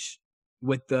change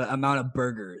with the amount of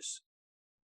burgers?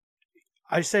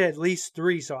 I say at least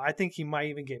 3, so I think he might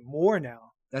even get more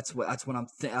now. That's what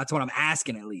I'm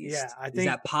asking at least. Yeah, I think, is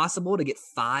that possible to get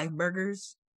 5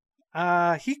 burgers?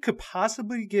 He could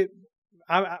possibly get.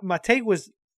 My take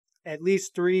was at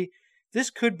least 3. This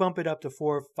could bump it up to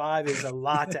 4. 5 is a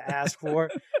lot to ask for.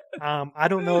 I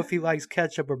don't know if he likes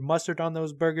ketchup or mustard on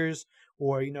those burgers,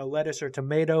 or lettuce or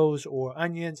tomatoes or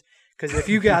onions. Because if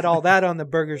you got all that on the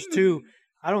burgers too,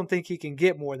 I don't think he can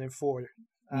get more than 4.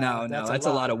 No, that's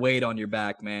a lot of weight on your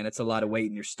back, man. It's a lot of weight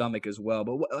in your stomach as well.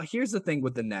 But here's the thing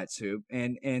with the Nets, Hoop,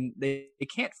 and they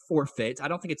can't forfeit. I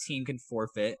don't think a team can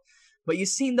forfeit. But you've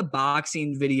seen the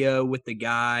boxing video with the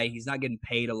guy. He's not getting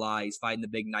paid a lot. He's fighting the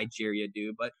big Nigeria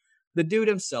dude. But the dude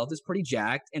himself is pretty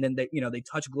jacked. And then, they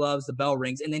touch gloves, the bell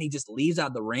rings, and then he just leaves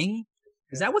out the ring.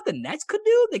 Is that what the Nets could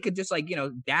do? They could just,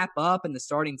 dap up in the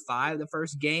starting 5 the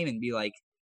first game and be like,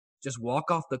 just walk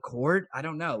off the court? I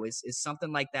don't know. Is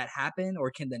something like that happen?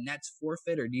 Or can the Nets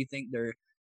forfeit? Or do you think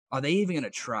are they even going to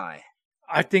try?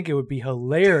 I think it would be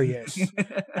hilarious.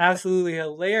 Absolutely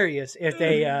hilarious if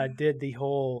they did the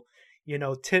whole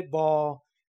tip ball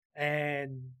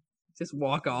and just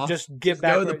walk off. Just back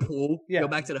go to the pool. Yeah. Go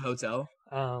back to the hotel.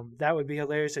 That would be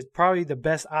hilarious. It's probably the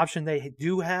best option they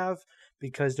do have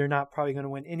because they're not probably going to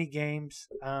win any games.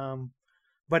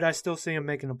 But I still see them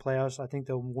making the playoffs. I think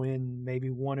they'll win maybe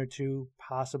 1 or 2,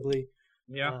 possibly.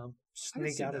 Yeah,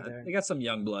 sneak out of there. They got some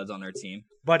young bloods on their team.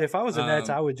 But if I was the Nets,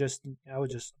 I would just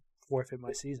forfeit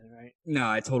my season, right? No,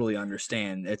 I totally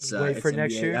understand. It's wait for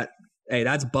next year. Hey,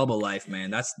 that's bubble life,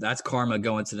 man. That's karma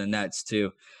going to the Nets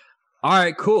too. All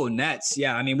right, cool. Nets.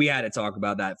 Yeah, I mean, we had to talk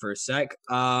about that for a sec.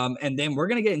 And then we're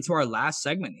gonna get into our last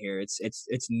segment here.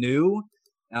 It's new.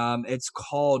 It's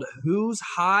called Who's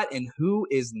Hot and Who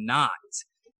Is Not.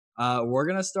 We're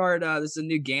going to start, this is a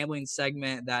new gambling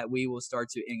segment that we will start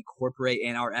to incorporate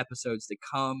in our episodes to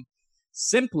come,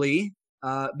 simply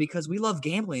because we love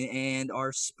gambling and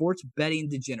are sports betting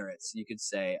degenerates, you could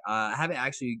say. I haven't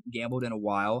actually gambled in a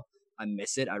while. I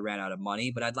miss it. I ran out of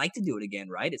money, but I'd like to do it again,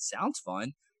 right? It sounds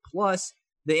fun. Plus,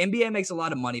 the NBA makes a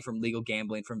lot of money from legal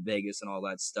gambling from Vegas and all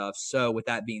that stuff. So with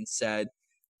that being said,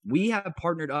 we have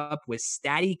partnered up with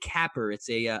Statty Capper. It's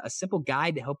a simple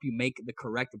guide to help you make the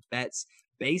correct bets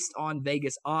based on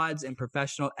Vegas odds and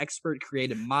professional expert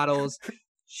created models.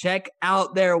 Check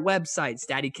out their website,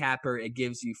 Statty Capper. It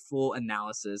gives you full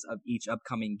analysis of each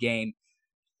upcoming game.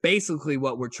 Basically,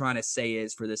 what we're trying to say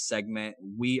is for this segment,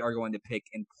 we are going to pick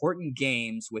important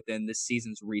games within this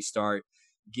season's restart,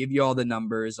 give you all the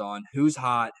numbers on who's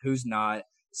hot, who's not,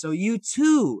 so you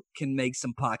too can make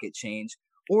some pocket change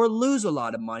or lose a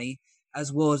lot of money,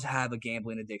 as well as have a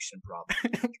gambling addiction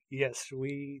problem. Yes,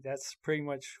 that's pretty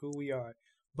much who we are.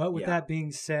 But with that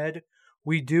being said,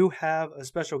 we do have a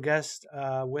special guest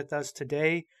with us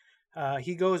today.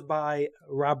 He goes by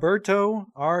Roberto,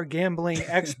 our gambling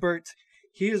expert.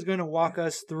 He is going to walk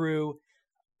us through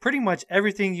pretty much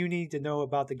everything you need to know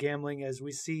about the gambling as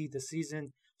we see the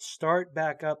season start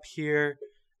back up here.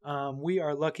 We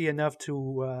are lucky enough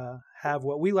to have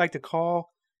what we like to call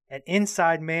an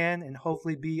inside man and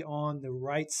hopefully be on the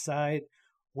right side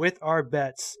with our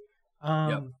bets.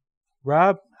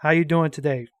 Rob, how you doing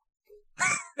today?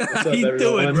 What's up, how you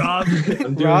doing, Rob?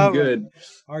 I'm doing Rob, good.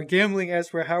 Our gambling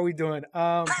expert, how are we doing?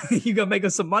 You gonna make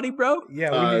us some money, bro?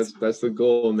 Yeah, that's the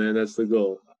goal, man. That's the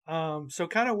goal. So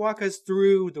kind of walk us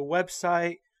through the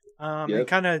website and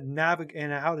kind of navigate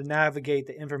and how to navigate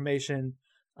the information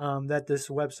that this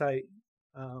website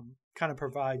kind of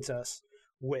provides us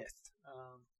with.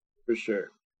 For sure.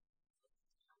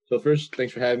 So first,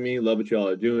 thanks for having me. Love what you all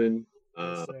are doing.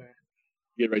 Yes,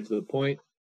 get right to the point.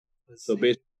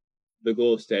 Basically, the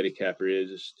goal of Statty Capper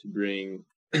is to bring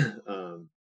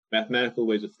mathematical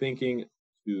ways of thinking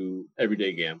to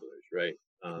everyday gamblers, right?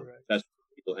 That's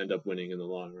what people end up winning in the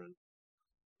long run.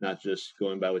 Not just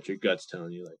going by what your gut's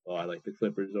telling you, like, oh, I like the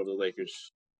Clippers over the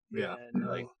Lakers Yeah. No.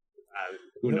 Like,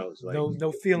 who knows? Like,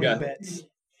 no feeling bets.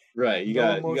 Right. You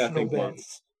No got to think long.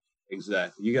 bets.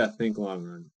 Exactly. You got to think long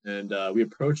run. And we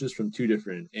approach this from two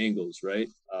different angles, right?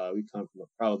 We come from a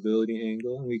probability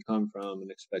angle and we come from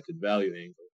an expected value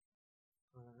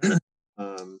angle.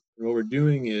 And what we're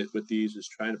doing with these is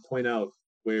trying to point out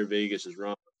where Vegas is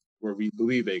wrong, where we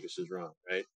believe Vegas is wrong,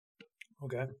 right?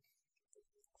 Okay.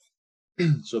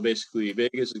 So basically,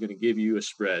 Vegas is going to give you a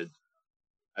spread.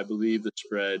 I believe the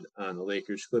spread on the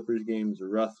Lakers-Clippers game is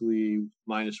roughly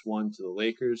 -1 to the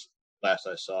Lakers. Last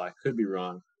I saw, I could be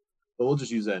wrong, but we'll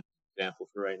just use that example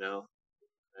for right now.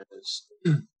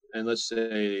 And let's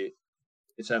say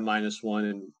it's at -1,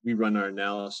 and we run our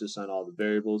analysis on all the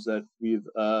variables that we've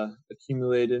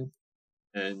accumulated,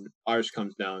 and ours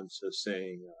comes down to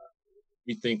saying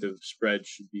we think the spread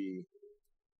should be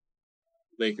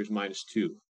Lakers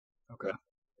 -2. Okay.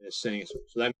 And it's saying so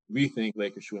that we think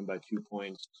Lakers should win by 2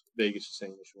 points. Vegas is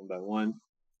saying they should win by 1.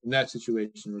 In that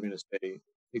situation, we're going to say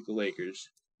pick the Lakers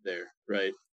there,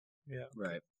 right? Yeah.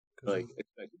 Right. Like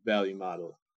expected value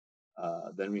model.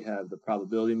 Then we have the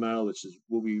probability model, which is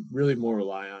what we really more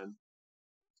rely on,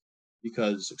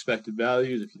 because expected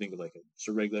values, if you think of like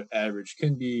a regular average,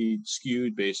 can be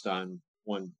skewed based on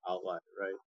one outlier,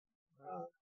 right?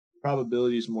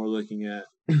 Probability is more looking at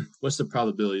what's the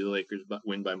probability the Lakers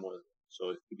win by more than one. So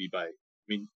it could be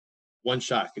one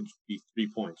shot could be 3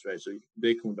 points, right? So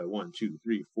they can win by 1, 2,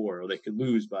 3, 4, or they could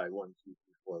lose by 1, 2,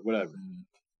 3, 4, whatever.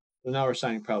 So now we're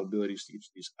assigning probabilities to each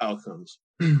of these outcomes.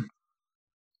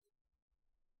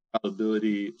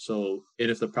 Probability. So,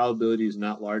 and if the probability is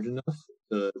not large enough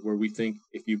where we think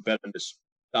if you bet on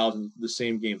the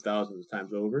same game thousands of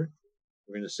times over,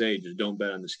 we're going to say just don't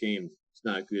bet on this game. It's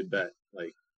not a good bet.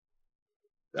 Like,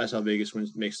 that's how Vegas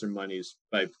makes their money, is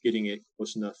by getting it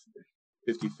close enough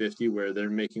 50-50 where they're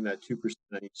making that 2%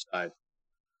 on each side.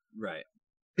 Right.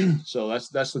 So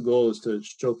that's the goal, is to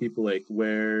show people like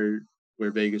where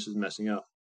Vegas is messing up.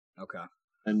 Okay.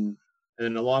 And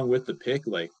along with the pick,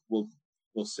 like we'll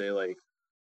say like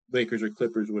Lakers or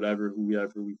Clippers, whoever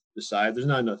we decide. There's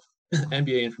not enough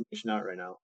NBA information out right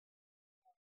now.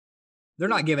 They're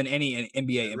not giving any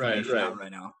NBA information out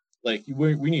right now. Like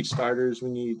we need starters.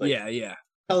 We need like yeah.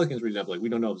 Pelicans, for example. Like we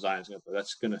don't know if Zion's going to play.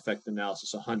 That's going to affect the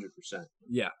analysis 100%.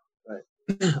 Yeah. Right.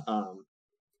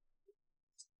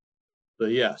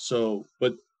 But yeah. So,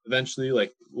 but eventually,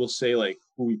 like we'll say like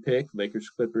who we pick: Lakers,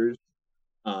 Clippers,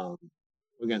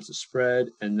 against the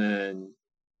spread, and then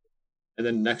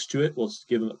next to it, we'll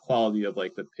give them the quality of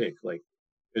like the pick. Like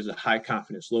there's a high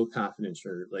confidence, low confidence,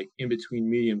 or like in between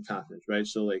medium confidence, right?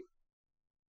 So like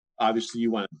obviously you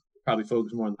want to probably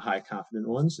focus more on the high confident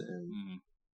ones and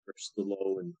versus the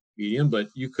low and medium, but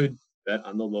you could bet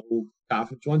on the low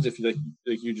confidence ones if you like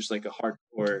you're just like a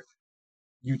hardcore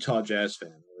Utah Jazz fan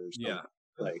or something. Yeah.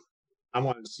 Like I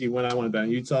want to see when I want to bet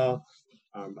on Utah.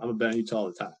 I'm a bet on Utah all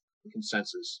the time.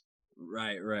 Consensus.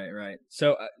 Right.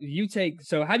 So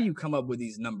so how do you come up with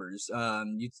these numbers?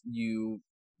 You do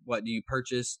you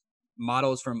purchase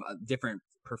models from different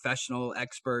professional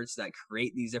experts that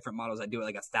create these different models that do it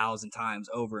like 1,000 times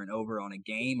over and over on a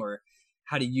game, or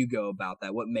how do you go about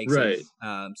that? What makes it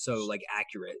so like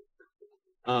accurate?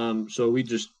 So we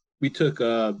took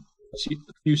a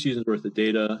few seasons worth of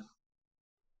data.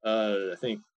 I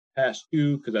think past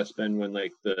 2, because that's been when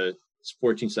like the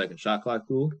 14-second shot clock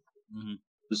rule.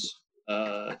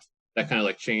 That kind of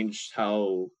like changed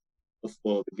how the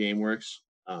flow of the game works,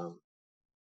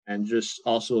 and just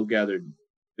also gathered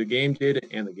the game data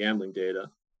and the gambling data,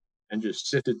 and just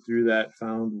sifted through that,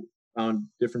 found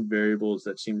different variables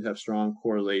that seem to have strong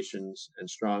correlations and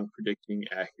strong predicting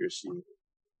accuracy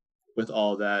with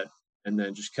all that, and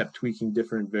then just kept tweaking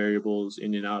different variables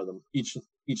in and out of them,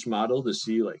 each model, to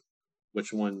see like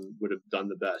which one would have done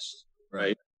the best,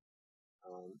 right?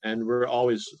 And we're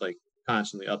always like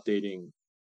constantly updating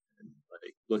and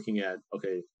like looking at,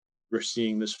 okay, we're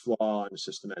seeing this flaw on a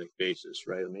systematic basis,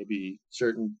 right? Maybe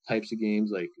certain types of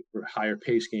games, like for higher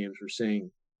pace games, we're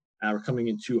saying we're coming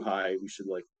in too high, we should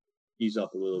like ease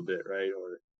up a little bit, right?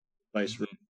 Or vice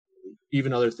versa.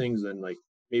 Even other things than like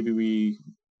maybe we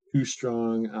too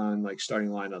strong on like starting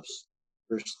lineups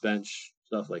versus bench,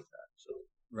 stuff like that. So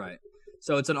right.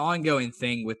 So it's an ongoing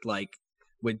thing with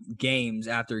games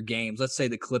after games. Let's say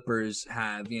the Clippers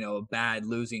have, a bad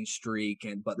losing streak,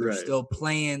 but they're still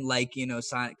playing like,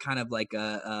 kind of like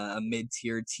a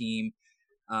mid-tier team.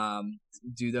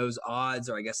 Do those odds,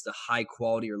 or I guess the high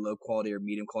quality or low quality or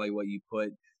medium quality, what you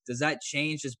put, does that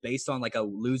change just based on like a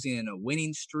losing and a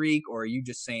winning streak? Or are you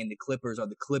just saying the Clippers are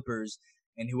the Clippers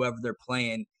and whoever they're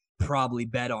playing probably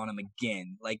bet on them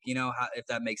again? Like, if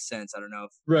that makes sense. I don't know.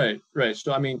 Right.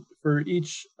 So, I mean, for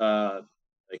each,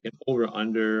 like an over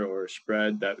under or a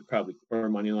spread that would probably, or a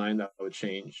money line that would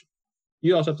change.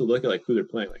 You also have to look at like who they're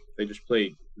playing. Like if they just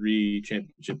played 3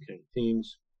 championship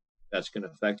teams, that's going to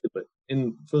affect it. But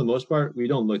for the most part, we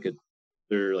don't look at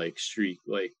their like streak.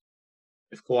 Like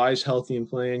if Kawhi's healthy and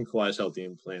playing, Kawhi's healthy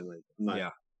and playing. Like I'm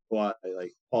not Kawhi,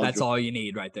 like Paul that's George, all you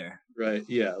need right there. right?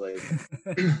 Yeah, like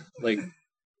like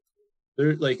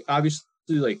they're like obviously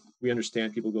like we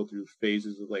understand people go through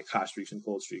phases of like hot streaks and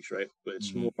cold streaks, right? But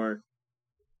it's more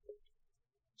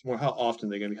how often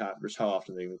they're gonna be hot versus how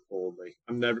often they're gonna be cold. Like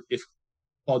if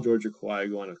Paul George or Kawhi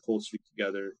go on a cold streak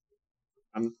together,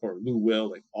 or Lou Will,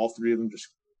 like all 3 of them just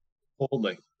cold,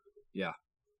 like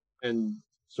and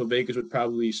so Vegas would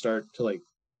probably start to like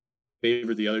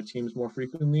favor the other teams more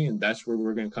frequently, and that's where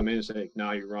we're going to come in and say, like,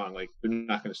 "Nah, you're wrong. Like they're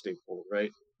not going to stay cold,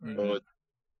 right?" So it's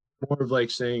more of like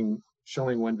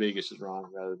showing when Vegas is wrong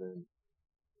rather than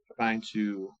trying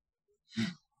to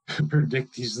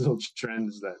predict these little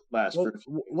trends that last.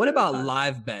 What about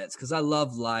live bets? Because I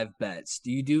love live bets.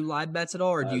 Do you do live bets at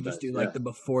all, or do you just do like the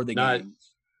before the game?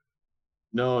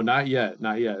 No, not yet.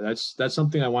 Not yet. That's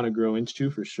something I want to grow into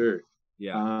for sure.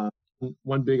 Yeah.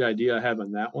 One big idea I have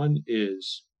on that one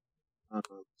is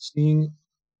seeing.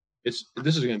 This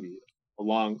is going to be a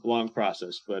long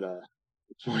process, but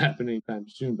it won't happen anytime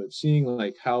soon. But seeing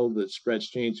like how the spreads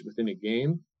change within a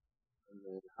game, and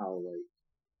then how like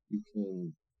you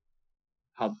can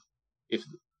if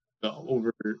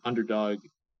the underdog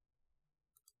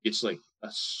gets like a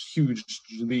huge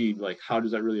lead, like how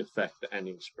does that really affect the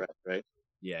ending spread, right?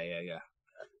 Yeah.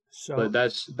 So, but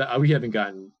that's we haven't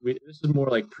gotten. This is more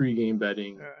like pre-game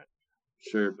betting,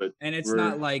 sure. But it's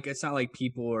not like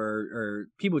people or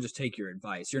people just take your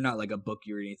advice. You're not like a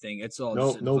bookie or anything. It's all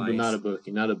just advice. But not a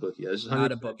bookie. Not a bookie. This is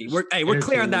not a bookie. We're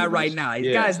clear on that right now.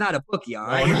 The guy's not a bookie. All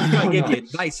right, he's gonna give you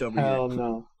advice over here. Hell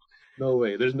no. No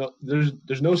way. There's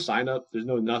no sign up. There's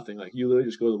no nothing. Like you literally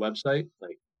just go to the website.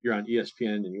 Like you're on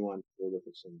ESPN and you want to go look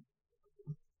at some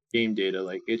game data.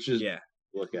 Like it's just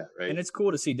look at, right? And it's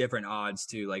cool to see different odds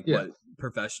too, like what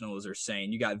professionals are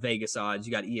saying. You got Vegas odds,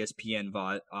 you got ESPN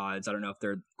odds. I don't know if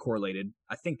they're correlated.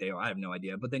 I think they are. I have no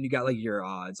idea. But then you got like your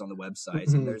odds on the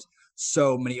websites, and there's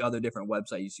so many other different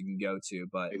websites you can go to.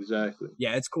 But exactly,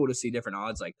 it's cool to see different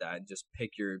odds like that and just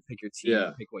pick your team,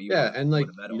 and pick what you want. And like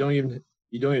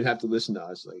you don't even have to listen to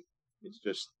us. Like it's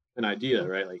just an idea,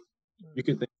 right? Like you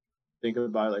could think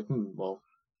about like, well,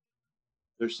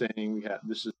 they're saying we have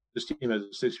this team has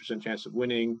a 60% chance of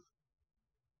winning.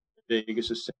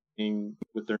 Vegas is saying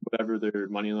with whatever their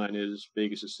money line is,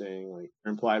 Vegas is saying like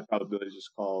their implied probability is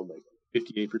called like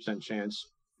 58% chance.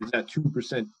 Is that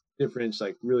 2% difference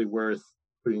like really worth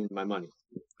putting in my money?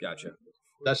 Gotcha.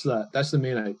 That's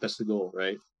the goal,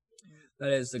 right?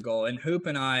 That is the goal. And Hoop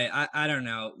and I don't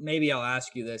know. Maybe I'll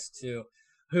ask you this too.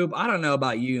 Hoop, I don't know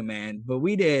about you, man, but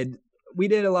we did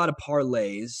a lot of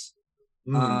parlays.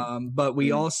 But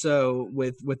we also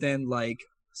within like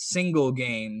single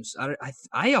games,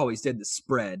 I always did the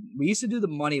spread. We used to do the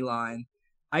money line.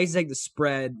 I used to take the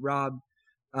spread. Rob,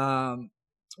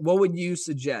 what would you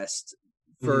suggest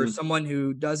for someone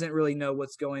who doesn't really know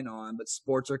what's going on, but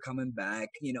sports are coming back?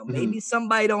 You know, maybe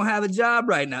somebody don't have a job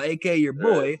right now, aka your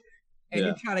boy, and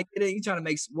you're trying to get it. You're trying to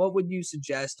make. What would you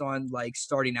suggest on like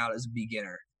starting out as a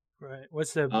beginner? Right.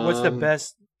 What's the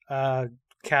best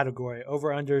category,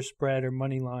 over under, spread, or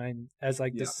money line as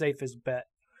like the safest bet,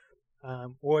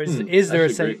 or is there a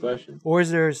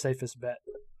safest bet?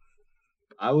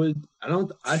 That's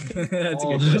a good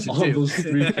question too. Those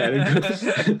 3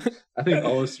 categories. I think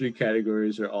all those 3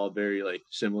 categories are all very like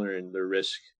similar in their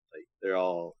risk. Like they're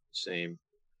all the same.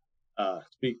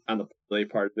 Speak on the parlay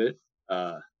part of it.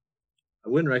 I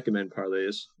wouldn't recommend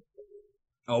parlays.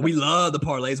 Oh, we love the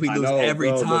parlays. We lose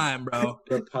every time, bro.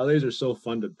 The parlays are so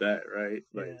fun to bet, right?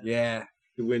 Like,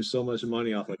 you win so much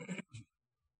money off. Like,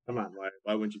 come on,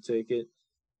 why wouldn't you take it?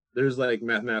 There's like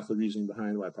mathematical reasoning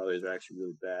behind why parlays are actually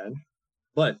really bad.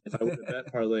 But if I were to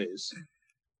bet parlays,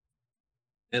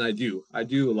 and I do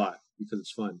a lot because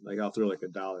it's fun. Like I'll throw like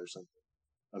 $1 or something.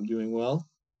 I'm doing well,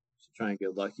 so try and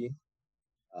get lucky.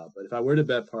 But if I were to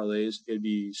bet parlays, it'd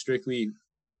be strictly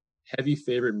heavy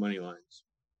favorite money lines.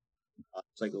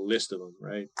 It's like a list of them,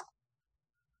 right?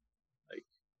 Like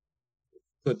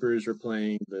Clippers are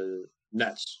playing the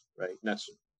Nets, right? Nets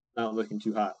not looking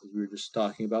too hot, as we were just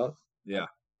talking about. Yeah.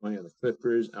 Money on the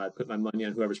Clippers. I put my money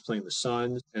on whoever's playing the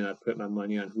Suns, and I put my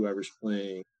money on whoever's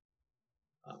playing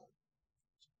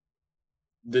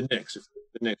the Knicks. If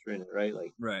the Knicks are in it, right?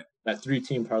 Like that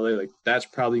 3-team parlay, like that's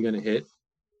probably going to hit.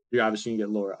 You're obviously going to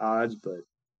get lower odds, but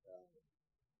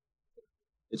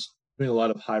it's doing a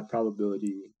lot of high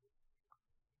probability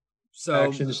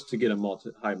actions to get a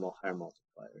higher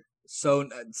multiplier. So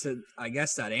I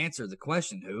guess that answers the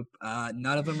question, Hoop.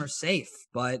 None of them are safe,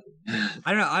 but I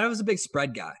don't know. I was a big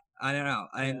spread guy. I don't know.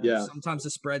 Sometimes the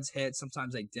spreads hit,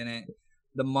 sometimes they didn't.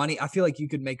 The money, I feel like you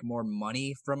could make more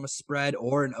money from a spread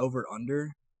or an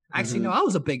over-under. Actually, no, I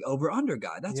was a big over-under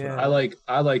guy. That's what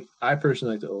I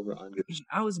personally like the over-under.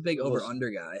 I was a big over-under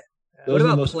guy. What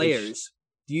about players?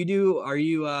 Are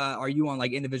you on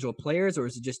like individual players, or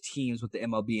is it just teams with the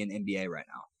MLB and NBA right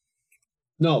now?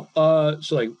 No,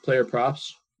 so like player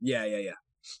props. Yeah.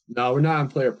 No, we're not on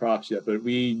player props yet, but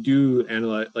we do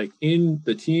analyze. Like in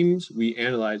the teams, we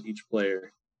analyze each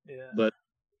player. Yeah. But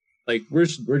like we're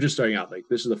just starting out. Like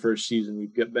this is the first season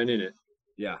we've been in it.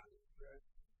 Yeah.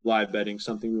 Live betting,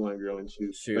 something we want to grow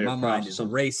into. Shoot, my mind is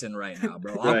racing right now,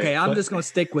 bro. Right, okay, I'm just gonna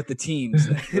stick with the teams.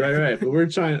 right. But we're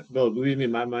trying. Well, believe me,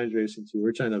 my mind's racing too.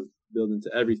 We're trying to build into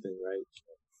everything, right?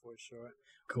 For sure.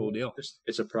 Cool deal.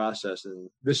 It's a process, and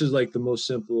this is like the most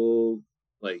simple,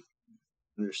 like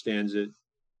understands it.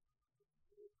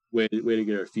 Way to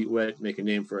get our feet wet, make a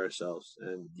name for ourselves,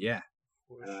 and yeah.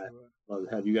 I'll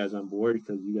have you guys on board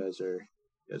because you guys are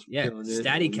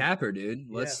Statty Capper, dude.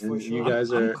 You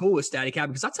guys are. I'm cool with Statty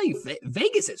Capper because I'll tell you,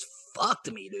 Vegas has fucked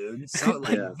me, dude. So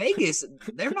like Vegas,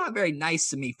 they're not very nice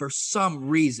to me for some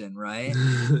reason, right?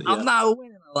 I'm not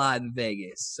winning a lot in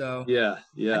Vegas, so yeah.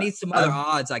 I need some other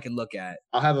odds I can look at.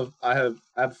 I have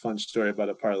a fun story about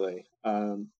a parlay.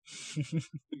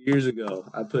 Years ago,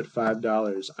 I put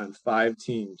 $5 on 5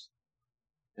 teams,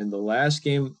 and the last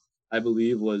game I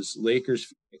believe was Lakers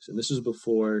Phoenix, and this was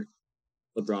before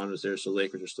LeBron was there, so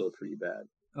Lakers are still pretty bad.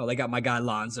 Oh, they got my guy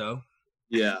Lonzo.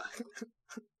 Yeah,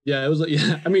 it was like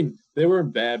I mean, they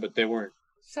weren't bad, but they weren't.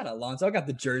 Shut up, Lonzo. I got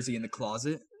the jersey in the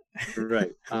closet.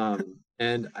 Right.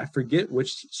 And I forget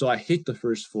which. So I hit the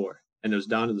first 4, and it was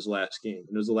down to this last game,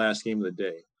 and it was the last game of the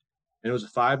day, and it was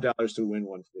 $5 to win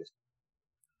 $150.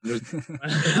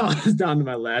 I was down to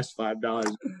my last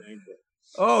 $5.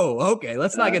 Oh, okay.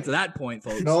 Let's not get to that point,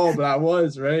 folks. No, but I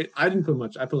was right. I didn't put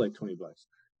much. I put like $20.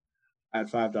 I had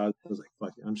 $5. I was like,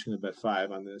 fuck it. I'm just gonna bet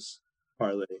 5 on this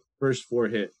parlay. First 4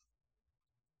 hit.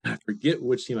 I forget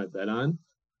which team I bet on.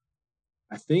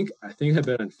 I think I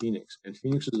bet on Phoenix, and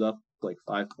Phoenix was up like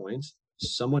 5 points.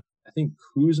 I think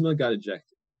Kuzma got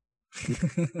ejected.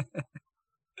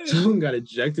 Someone got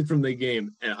ejected from the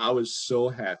game, and I was so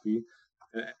happy.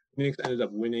 And Phoenix ended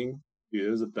up winning. Dude, it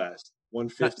was the best.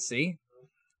 150. See?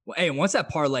 Well, hey, once that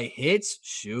parlay hits,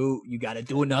 shoot, you got to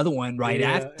do another one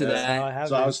after that.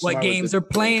 So what games are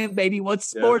playing, baby? What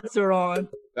sports are on?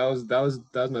 That was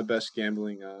my best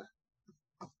gambling.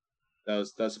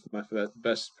 That's my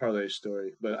best parlay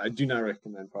story. But I do not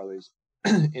recommend parlays,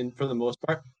 and for the most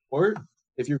part. Or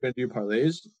if you're going to do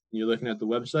parlays, and you're looking at the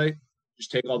website,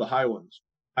 just take all the high ones,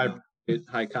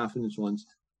 high confidence ones.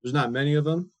 There's not many of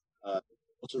them.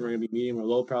 Most of them are going to be medium or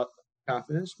low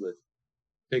confidence, but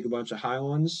take a bunch of high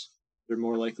ones. They're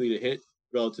more likely to hit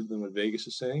relative than what Vegas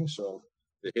is saying. So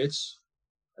the hits,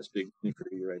 that's big for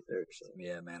you right there. So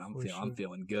yeah, man, I'm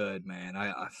feeling good, man.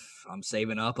 I'm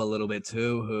saving up a little bit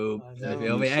too. Who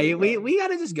hey, we got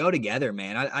to just go together,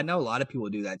 man. I know a lot of people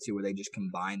do that too, where they just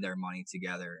combine their money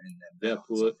together and then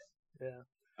pool it. Yeah,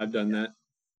 I've done that.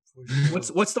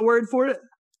 What's the word for it?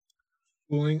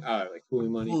 Pooling, like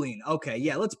pooling money. Pooling. Okay,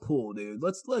 yeah, let's pool, dude.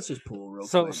 Let's just pool real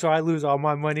quick. So I lose all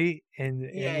my money and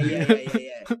yeah.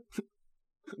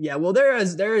 Yeah, well, there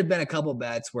has been a couple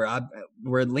bets where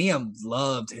Liam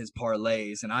loved his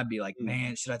parlays, and I'd be like,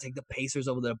 man, should I take the Pacers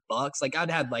over the Bucks? Like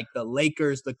I'd have like the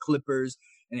Lakers, the Clippers,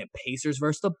 and then Pacers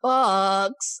versus the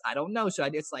Bucks. I don't know.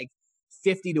 It's like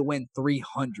 50 to win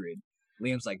 300.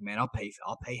 Liam's like, man, I'll pay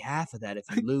half of that if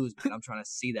you lose, man. I'm trying to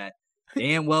see that.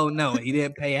 Damn well no, he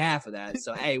didn't pay half of that.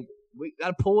 So hey, we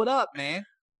gotta pull it up, man.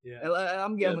 Yeah,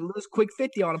 I'm getting a little quick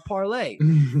 50 on a parlay.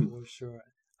 For sure.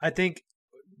 I think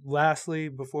lastly,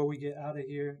 before we get out of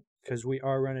here, because we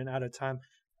are running out of time,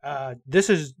 this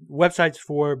is websites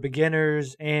for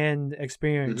beginners and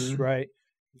experienced, right?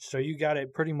 So you got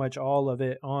it pretty much all of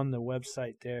it on the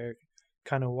website there.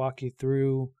 Kind of walk you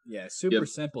through. Yeah, super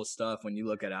simple stuff. When you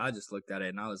look at it, I just looked at it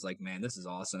and I was like, man, this is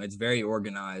awesome. It's very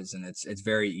organized and it's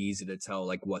very easy to tell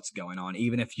like what's going on,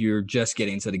 even if you're just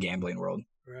getting into the gambling world.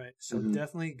 Right. So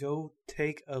definitely go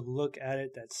take a look at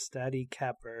it. That's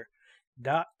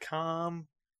StattyCapper.com.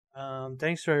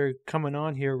 Thanks for coming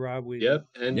on here, Rob.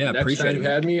 And next time you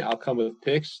had me, I'll come with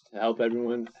picks to help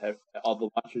everyone have all the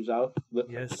watchers out.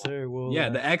 Yes, sir.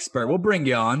 The expert. We'll bring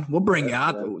you on. We'll bring you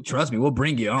out. Trust me, we'll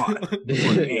bring you on.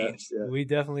 We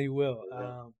definitely will.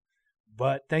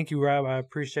 But thank you, Rob. I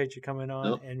appreciate you coming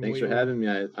on. And thanks for having me.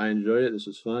 I enjoyed it. This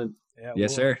was fun. Yeah,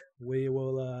 yes, sir. We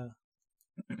will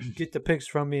get the picks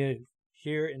from you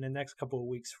here in the next couple of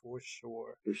weeks for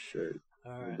sure. For sure.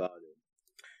 All right. About it.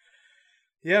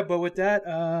 Yeah, but with that,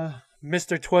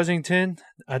 Mr. Twessington,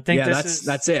 I think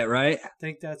that's it, right? I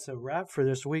think that's a wrap for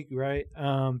this week, right?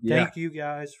 Thank you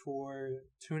guys for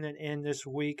tuning in this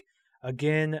week.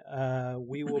 Again,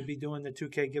 we will be doing the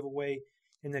 2K giveaway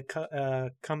in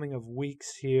the coming of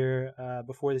weeks here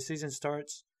before the season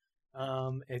starts.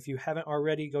 If you haven't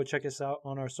already, go check us out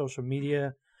on our social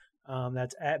media.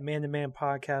 That's at Man to Man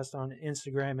Podcast on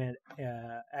Instagram and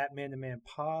at Man to Man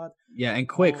Pod. Yeah, and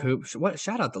quick Hoop,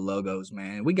 shout out the logos,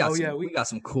 man. We got we got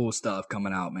some cool stuff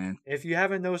coming out, man. If you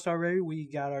haven't noticed already, we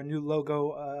got our new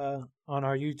logo on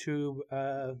our YouTube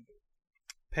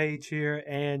page here,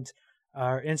 and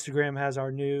our Instagram has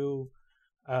our new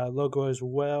logo as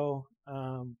well.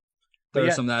 Throw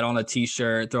some of that on a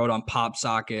t-shirt, throw it on pop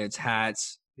sockets,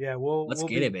 hats. Yeah, let's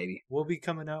get it, baby. We'll be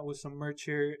coming out with some merch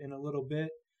here in a little bit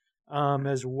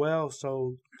as well,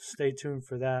 so stay tuned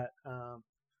for that.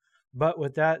 But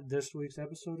with that, this week's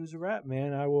episode is a wrap,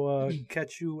 man. I will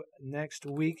catch you next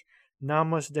week.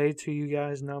 Namaste to you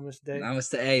guys. Namaste.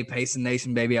 Namaste. Hey, Payson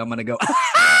Nation, baby. I'm going to go.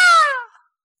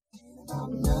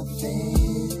 I'm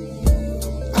nothing.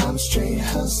 I'm straight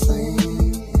hustling.